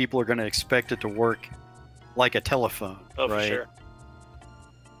scene, people are going to expect it to work like a telephone, Oh, for right? sure.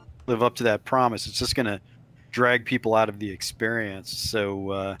 Live up to that promise. It's just going to drag people out of the experience.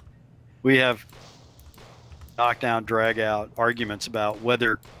 So we have knockdown, drag out arguments about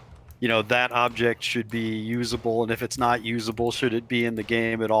whether, you know, that object should be usable, and if it's not usable, should it be in the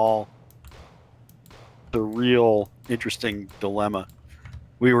game at all? The real interesting dilemma.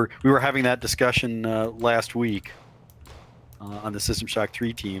 We were having that discussion last week on the System Shock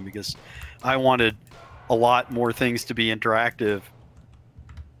 3 team because I wanted a lot more things to be interactive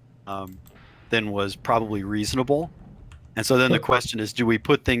than was probably reasonable. And so then the question is, do we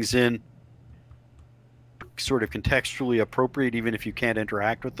put things in sort of contextually appropriate even if you can't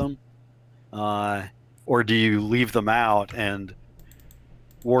interact with them? Or do you leave them out and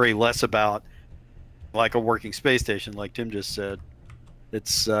worry less about like a working space station, like Tim just said?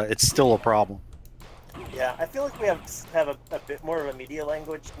 It's still a problem. Yeah, I feel like we have a bit more of a media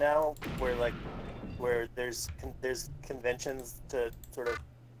language now, where there's conventions to sort of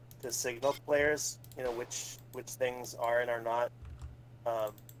to signal to players, you know, which things are and are not,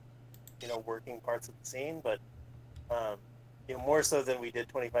 you know, working parts of the scene, but you know, more so than we did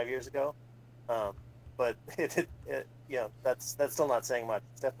 25 years ago. But you know, that's still not saying much.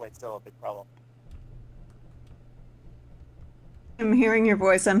 It's definitely still a big problem. I'm hearing your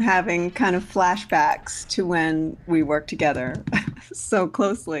voice. I'm having kind of flashbacks to when we worked together so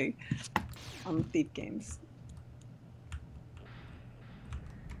closely on Thief games.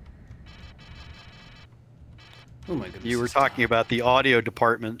 Oh my goodness. You were talking about the audio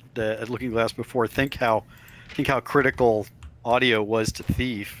department at Looking Glass before. Think how critical audio was to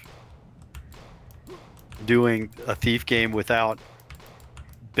Thief. Doing a Thief game without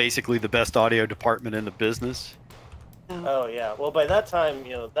basically the best audio department in the business. Oh yeah. Well, by that time,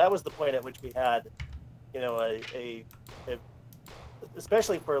 that was the point at which we had, a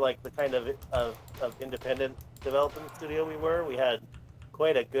especially for like the kind of independent development studio we had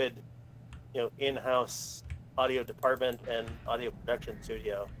quite a good, in-house audio department and audio production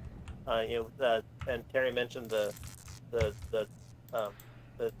studio. And Terry mentioned the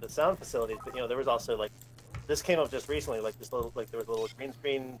sound facilities, but there was also like this came up just recently, like this little there was a little green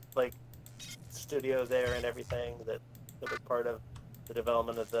screen like studio there and everything that was part of the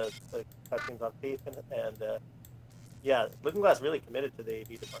development of the cutscenes on Thief and yeah, Looking Glass really committed to the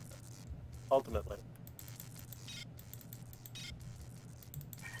AV department ultimately.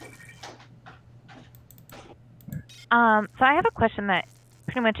 So I have a question that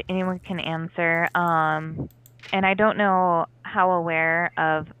pretty much anyone can answer, and I don't know how aware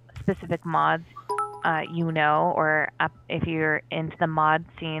of specific mods or if you're into the mod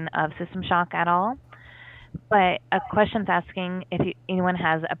scene of System Shock at all. But a question's asking if anyone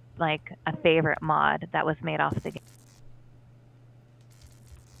has a favorite mod that was made off the game.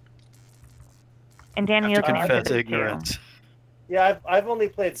 And Danny, you can answer this ignorance. too. Yeah, I've only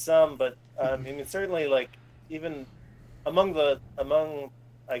played some, but I mean certainly like even among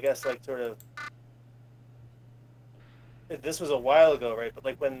I guess like sort of this was a while ago, right? But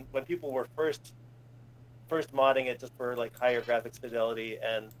like when people were first modding it just for like higher graphics fidelity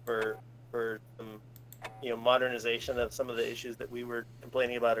and for some modernization of some of the issues that we were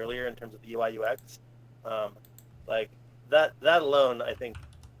complaining about earlier in terms of the UI UX, like that alone I think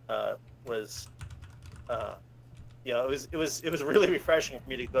was it was really refreshing for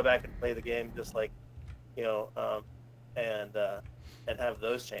me to go back and play the game just like and have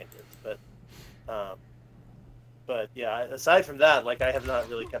those changes, but yeah, aside from that, like I have not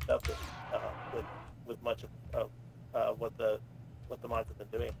really kept up with much of what the mods have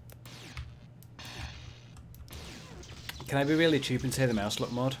been doing. Can I be really cheap and say the mouse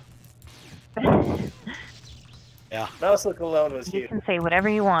look mod? Yeah. Mouse look alone was You huge. can say whatever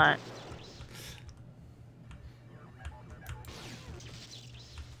you want.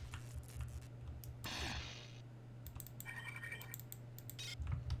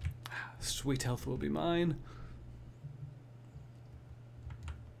 Sweet health will be mine.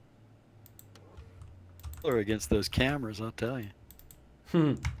 Or against those cameras, I'll tell you.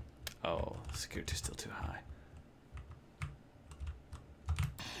 Oh, security's still too high.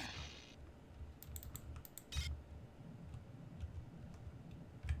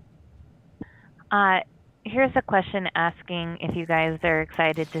 Here's a question asking if you guys are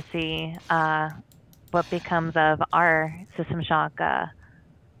excited to see what becomes of our System Shock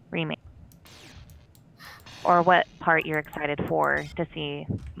remake, or what part you're excited for to see,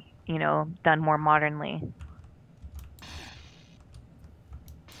 done more modernly.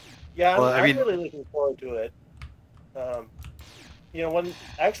 Yeah, Well, I'm really looking forward to it. One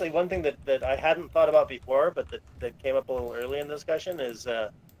thing that I hadn't thought about before, but that came up a little early in the discussion is,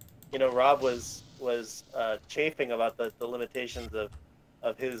 Robb was chafing about the limitations of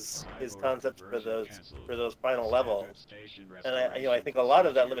his concepts for those final levels, and I think a lot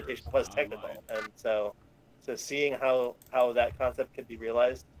of that limitation was technical, and so seeing how that concept could be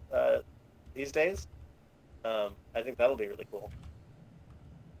realized these days, I think that'll be really cool.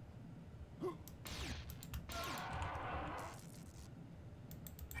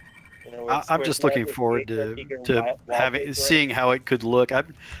 I'm just looking forward to seeing how it could look.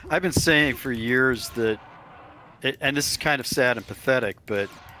 I've been saying for years that, and this is kind of sad and pathetic, but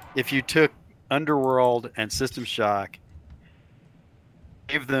if you took Underworld and System Shock,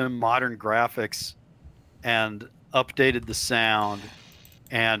 gave them modern graphics, and updated the sound,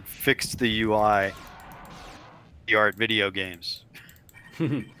 and fixed the UI, the art video games.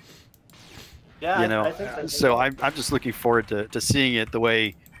 Yeah, I think so I'm just looking forward to seeing it the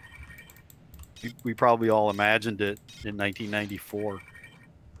way we probably all imagined it in 1994.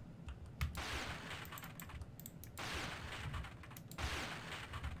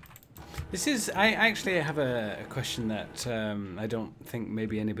 I actually have a question that I don't think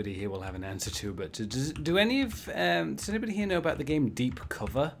maybe anybody here will have an answer to, but does anybody here know about the game Deep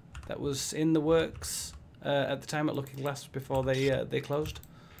Cover that was in the works at the time at Looking Glass before they closed?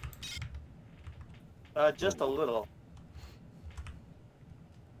 Just a little.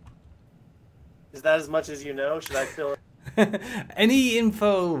 Is that as much as you know? Should I fill it? Any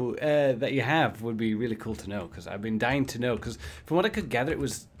info that you have would be really cool to know, because I've been dying to know, because from what I could gather, it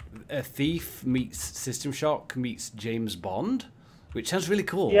was a Thief meets System Shock meets James Bond, which sounds really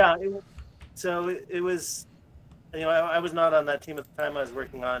cool. Yeah, it was. I was not on that team at the time. I was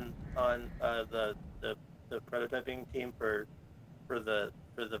working on the prototyping team for the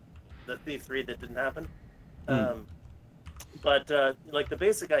Thief 3 that didn't happen. But like the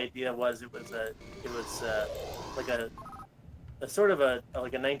basic idea was it was like a sort of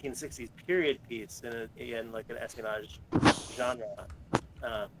like a 1960s period piece in like an espionage genre.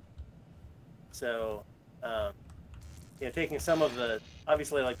 So you know, taking some of the,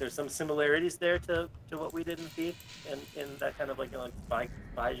 obviously, like there's some similarities there to what we did in Thief in that kind of like, you know, like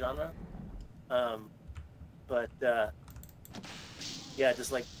spy genre. But yeah,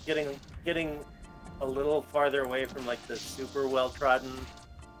 just like getting a little farther away from like the super well-trodden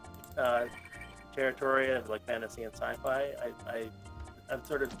territory of like fantasy and sci-fi. I'm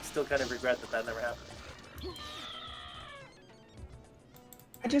sort of still kind of regret that never happened.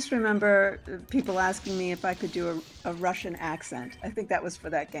 I just remember people asking me if I could do a Russian accent. I think that was for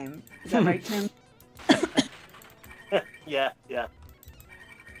that game. Is that right, Tim? Yeah.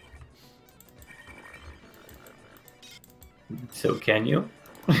 So can you?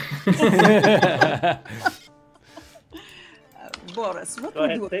 Boris, what Go we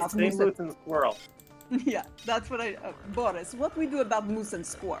ahead, do about say moose moose and squirrel. Yeah, that's what I... Boris, what we do about moose and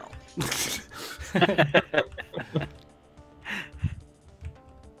squirrel?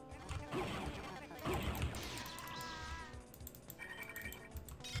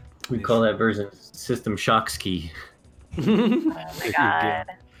 We call that version System Shock Ski. Oh my god.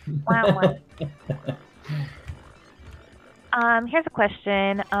 Wow. Here's a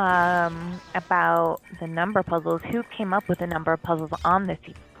question about the number puzzles. Who came up with the number of puzzles on the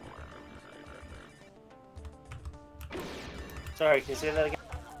CPU? Sorry, can you say that again?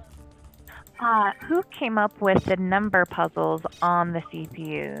 Who came up with the number puzzles on the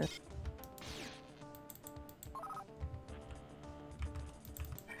CPU?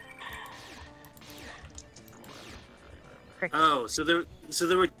 Oh, so there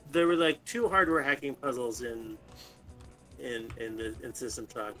were like two hardware hacking puzzles in System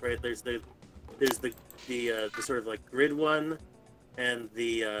Shock, right? There's the sort of like grid one, and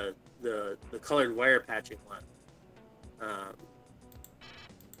the colored wire patching one,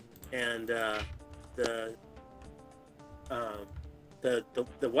 and the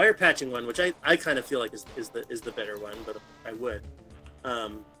wire patching one, which I kind of feel like is the better one, but I would.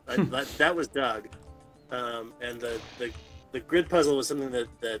 That was Doug, and the grid puzzle was something that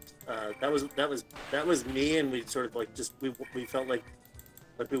was me, and we sort of like we felt like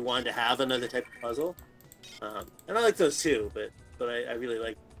we wanted to have another type of puzzle, and I like those too, but I really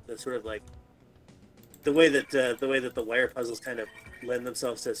like the sort of like the way that the wire puzzles kind of lend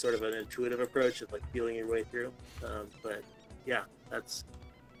themselves to sort of an intuitive approach of like feeling your way through. But yeah,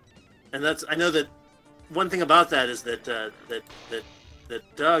 I know that one thing about that is that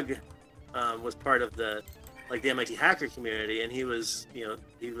Doug was part of the MIT hacker community, and he was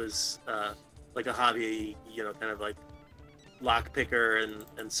like a hobby, kind of like lock picker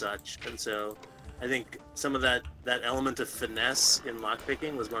and such. And so I think some of that element of finesse in lock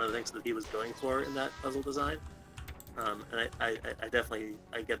picking was one of the things that he was going for in that puzzle design. And I definitely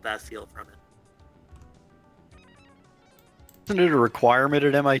get that feel from it. Isn't it a requirement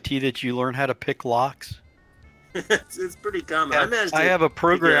at MIT that you learn how to pick locks? It's pretty common. I have a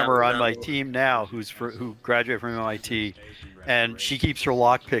programmer on my team now who graduated from MIT, and she keeps her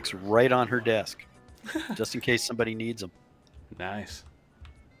lock picks right on her desk, just in case somebody needs them. Nice.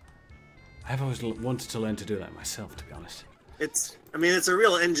 I've always wanted to learn to do that myself, to be honest. It's a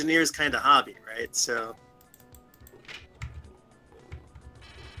real engineer's kind of hobby, right? So.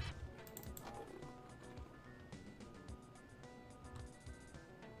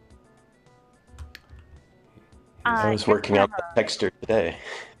 I was working on the texture today.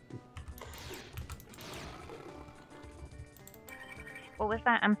 What was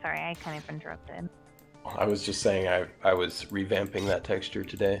that? I'm sorry, I kind of interrupted. I was just saying I was revamping that texture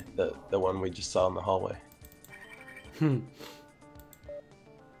today, the one we just saw in the hallway.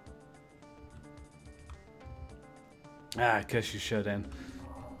 I guess you should then.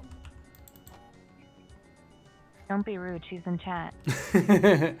 Don't be rude, she's in chat.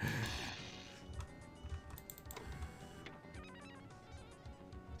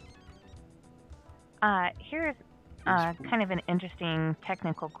 Here's kind of an interesting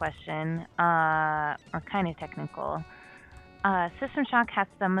technical question, or kind of technical. System Shock has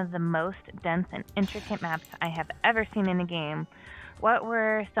some of the most dense and intricate maps I have ever seen in a game. What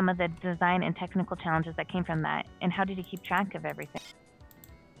were some of the design and technical challenges that came from that, and how did you keep track of everything?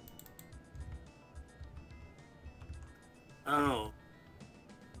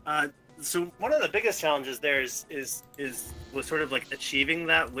 So one of the biggest challenges there was sort of like achieving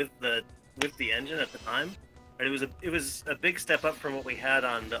that with the engine at the time. Right? It was a big step up from what we had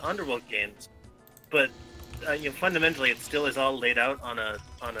on the Underworld games, but fundamentally it still is all laid out on a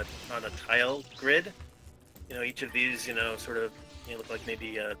tile grid. Each of these sort of look like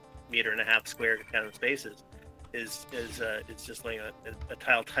maybe a 1.5 meter square kind of spaces. Is just like a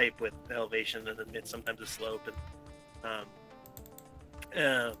tile type with elevation and then sometimes a slope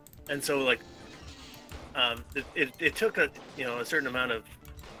and so like it took a certain amount of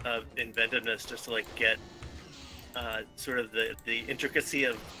inventiveness just to like get sort of the intricacy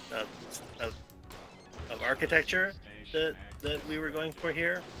of architecture that we were going for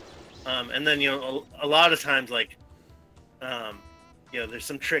here, and then a lot of times like there's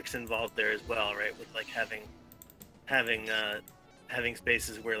some tricks involved there as well, right? With like having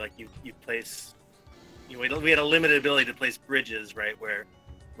spaces where like you place we had a limited ability to place bridges, right, where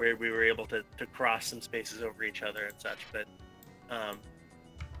we were able to cross some spaces over each other and such, but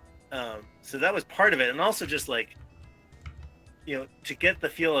so that was part of it. And also just like to get the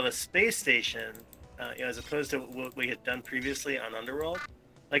feel of a space station, as opposed to what we had done previously on Underworld,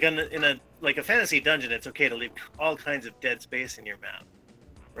 like in a fantasy dungeon, it's okay to leave all kinds of dead space in your map,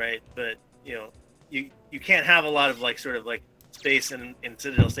 right? But you can't have a lot of like sort of like space in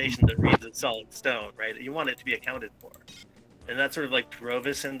Citadel Station that reads as solid stone, right? You want it to be accounted for, and that sort of like drove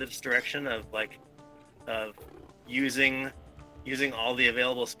us in this direction of using all the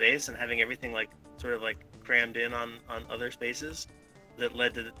available space and having everything like sort of like crammed in on other spaces that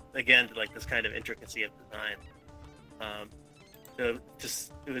led to like this kind of intricacy of design. So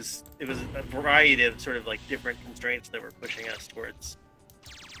just it was a variety of sort of like different constraints that were pushing us towards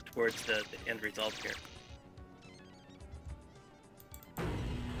the end result here.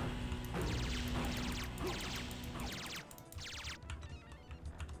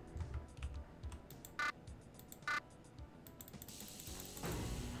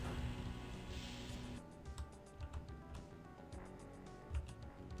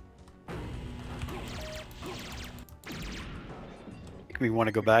 We want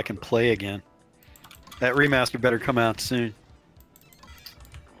to go back and play again. That remaster better come out soon.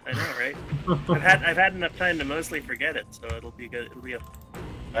 I know, right? I've had enough time to mostly forget it, so it'll be good. It'll be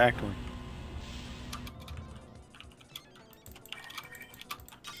Exactly.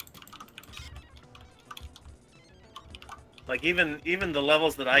 like even the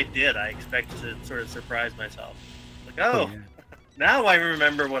levels that I did, I expected to sort of surprise myself. Like, oh yeah. Now I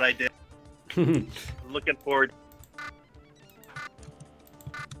remember what I did. I'm looking forward.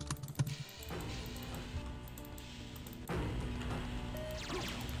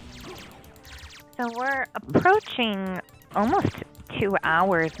 So we're approaching almost 2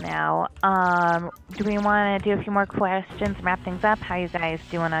 hours now. Do we want to do a few more questions and wrap things up? How you guys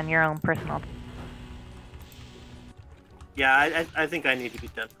doing on your own personal? Yeah, I think I need to be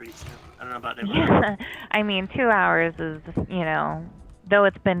done pretty soon. I don't know about everyone. Yeah, I mean 2 hours is though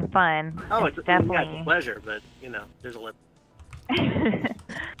it's been fun. Oh, it's definitely definitely a pleasure, but there's a limit.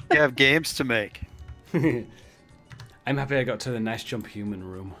 You have games to make. I'm happy I got to the nice jump human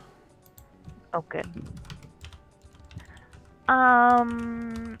room. Oh, good.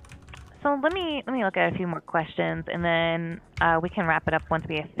 So let me look at a few more questions, and then we can wrap it up once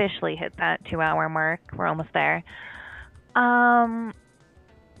we officially hit that 2 hour mark. We're almost there.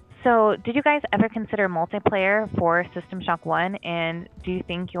 So did you guys ever consider multiplayer for System Shock 1, and do you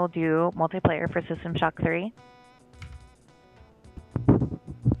think you'll do multiplayer for System Shock 3?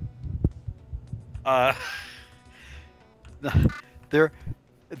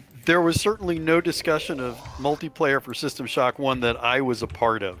 There was certainly no discussion of multiplayer for System Shock 1 that I was a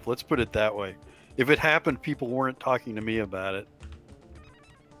part of. Let's put it that way. If it happened, people weren't talking to me about it.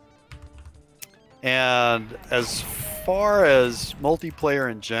 And as far as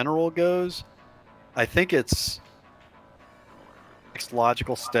multiplayer in general goes, I think it's the next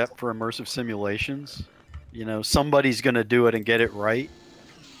logical step for immersive simulations. Somebody's going to do it and get it right.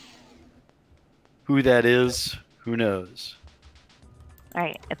 Who that is, who knows? All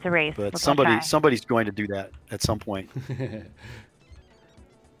right, it's a race. But Let's all try. somebody's going to do that at some point. There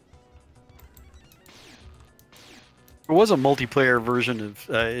was a multiplayer version of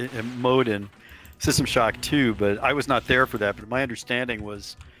mode in System Shock 2, but I was not there for that. But my understanding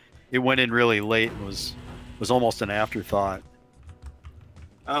was it went in really late and was almost an afterthought.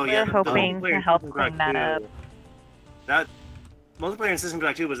 Oh We're yeah, hoping multiplayer to help System clean Shock that 2, up. That multiplayer in System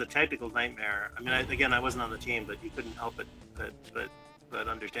Shock 2 was a technical nightmare. I mean, I wasn't on the team, but you couldn't help it but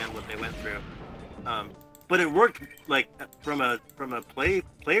understand what they went through. But it worked like from a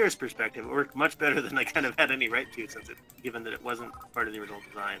player's perspective. It worked much better than I kind of had any right to, given that it wasn't part of the original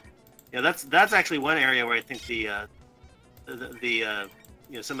design. Yeah, that's actually one area where I think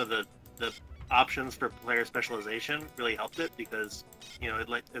some of the options for player specialization really helped it, because it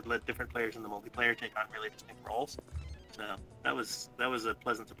let different players in the multiplayer take on really distinct roles. So that was a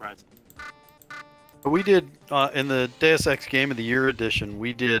pleasant surprise. We did in the Deus Ex Game of the Year edition.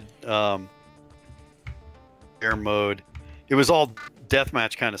 We did air mode. It was all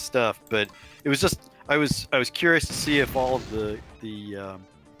deathmatch kind of stuff, but it was just I was curious to see if all of the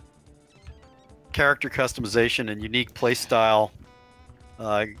character customization and unique playstyle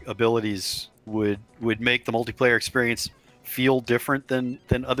abilities would make the multiplayer experience feel different than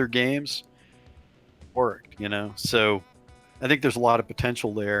other games. Worked, so I think there's a lot of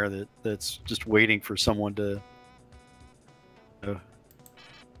potential there that's just waiting for someone to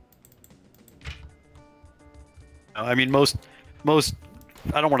I mean, most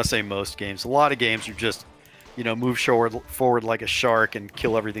I don't want to say most games. A lot of games are just move forward like a shark and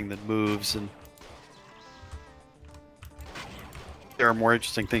kill everything that moves, and there are more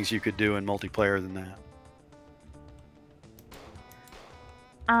interesting things you could do in multiplayer than that.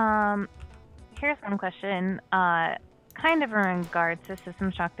 Here's one question, kind of in regards to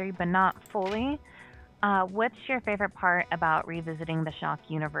System Shock 3, but not fully. What's your favorite part about revisiting the Shock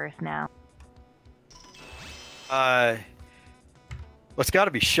universe now? It's got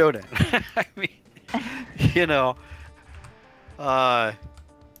to be Showdown. I mean,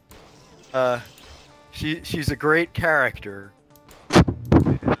 she's a great character.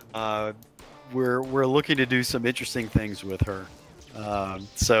 We're looking to do some interesting things with her.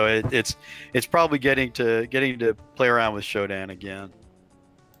 So it's probably getting to play around with Showdown again.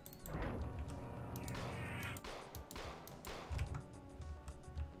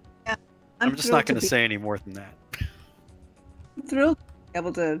 I'm just not going to say any more than that. I'm thrilled to be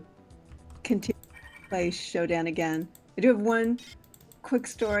able to continue to play Showdown again. I do have one quick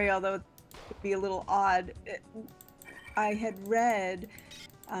story, although it would be a little odd. I had read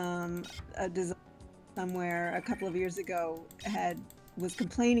a designer somewhere a couple of years ago was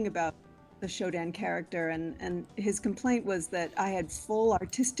complaining about the Showdown character, and his complaint was that I had full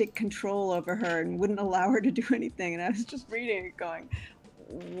artistic control over her and wouldn't allow her to do anything. And I was just reading it going,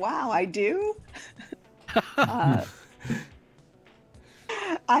 wow, I do?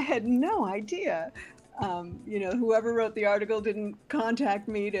 I had no idea. Whoever wrote the article didn't contact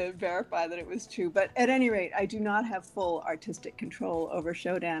me to verify that it was true. But at any rate, I do not have full artistic control over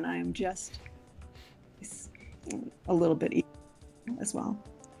Showdown. I am just a little bit evil as well.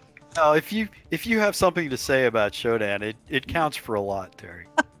 No, if you have something to say about Showdown, it counts for a lot, Terry.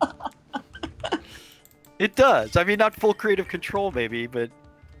 It does. I mean, not full creative control, maybe, but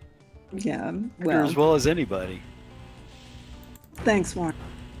yeah, you're as well as anybody. Thanks, Warren.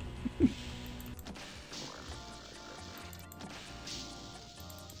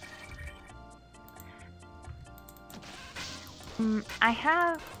 I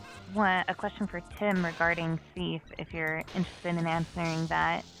have a question for Tim regarding Thief, if you're interested in answering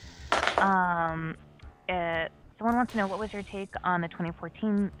that. Someone wants to know, what was your take on the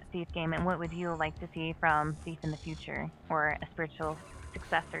 2014 Thief game, and what would you like to see from Thief in the future, or a spiritual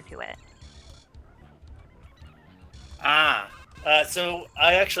successor to it? So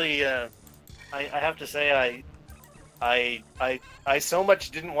I actually, I have to say, I so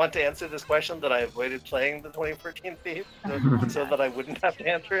much didn't want to answer this question that I avoided playing the 2014 Thief, so that I wouldn't have to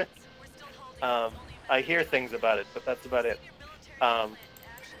answer it. I hear things about it, but that's about it.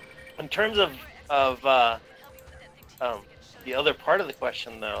 In terms of the other part of the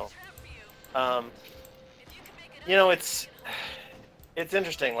question, though, it's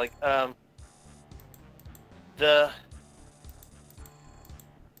interesting. Like the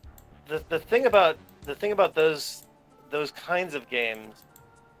thing about those kinds of games,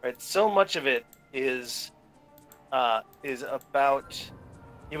 right? So much of it is about,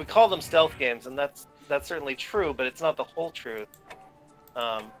 you would call them stealth games, and that's certainly true, but it's not the whole truth.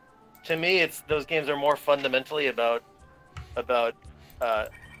 To me, those games are more fundamentally about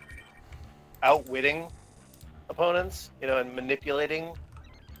outwitting opponents, and manipulating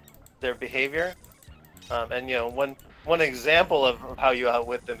their behavior. And one example of how you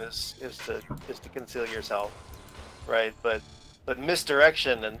outwit them is to conceal yourself, right? But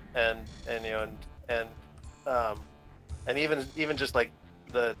misdirection and even just like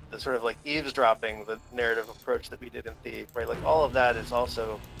the sort of like eavesdropping, the narrative approach that we did in Thief, right? Like all of that is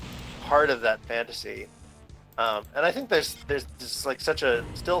also part of that fantasy. And I think there's just like such a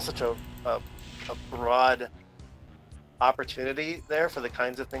broad opportunity there for the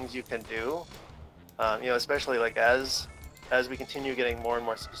kinds of things you can do. Especially like as we continue getting more and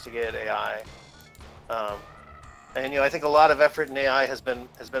more sophisticated AI. And I think a lot of effort in AI has been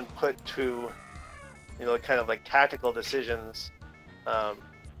put to kind of like tactical decisions,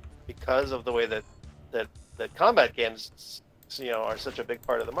 because of the way that combat games, are such a big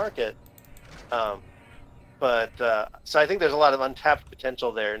part of the market. But so I think there's a lot of untapped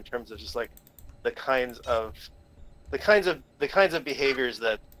potential there in terms of just like the kinds of behaviors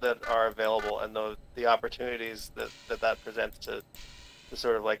that are available, and the opportunities that presents to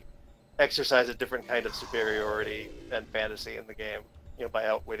sort of like exercise a different kind of superiority and fantasy in the game, by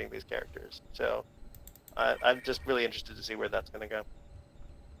outwitting these characters. So I'm just really interested to see where that's going to go.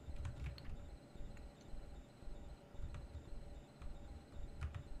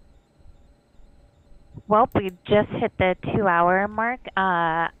 Well, we just hit the 2-hour mark.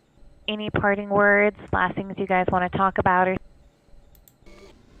 Any parting words, last things you guys want to talk about? Or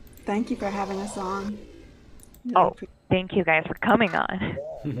Thank you for having us on. Really oh, thank you guys for coming on.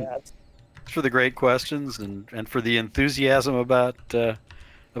 Yeah, For the great questions and for the enthusiasm about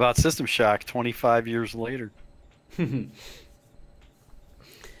System Shock 25 years later.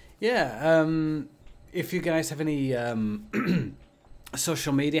 Yeah, if you guys have any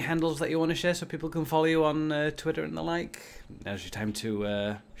social media handles that you want to share so people can follow you on Twitter and the like, now's your time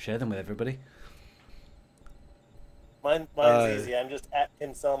to share them with everybody. Mine's easy. I'm just at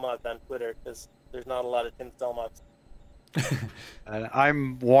Tim Stellmach on Twitter because there's not a lot of Tim Stellmachs.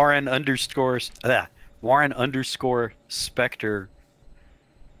 I'm Warren underscore Spector.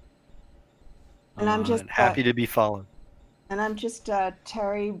 And I'm just happy to be followed. And I'm just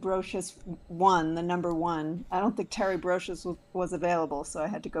Terri Brosius 1, the number 1. I don't think Terri Brosius was available, so I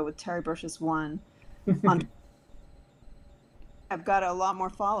had to go with Terri Brosius 1. I've got a lot more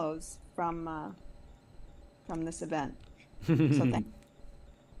follows from this event. So thank you.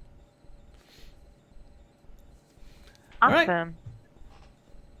 Awesome. Right.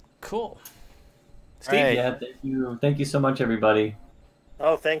 Cool. Steve? Right. Yeah, thank you so much, everybody.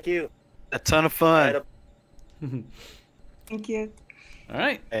 Oh, thank you. A ton of fun. Thank you. All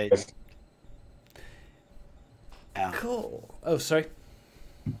right. Hey. Yeah. Cool. Oh, sorry.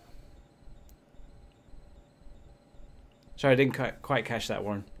 Sorry, I didn't quite catch that,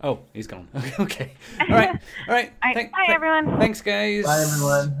 Warren. Oh, he's gone. Okay. All right. All right. Bye, everyone. Thanks, guys. Bye,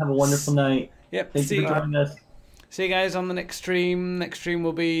 everyone. Have a wonderful night. Yep. Thank you for joining us. See you guys on the next stream. Next stream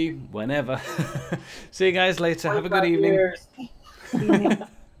will be whenever. See you guys later. Have a good evening.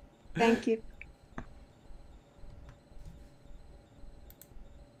 Thank you.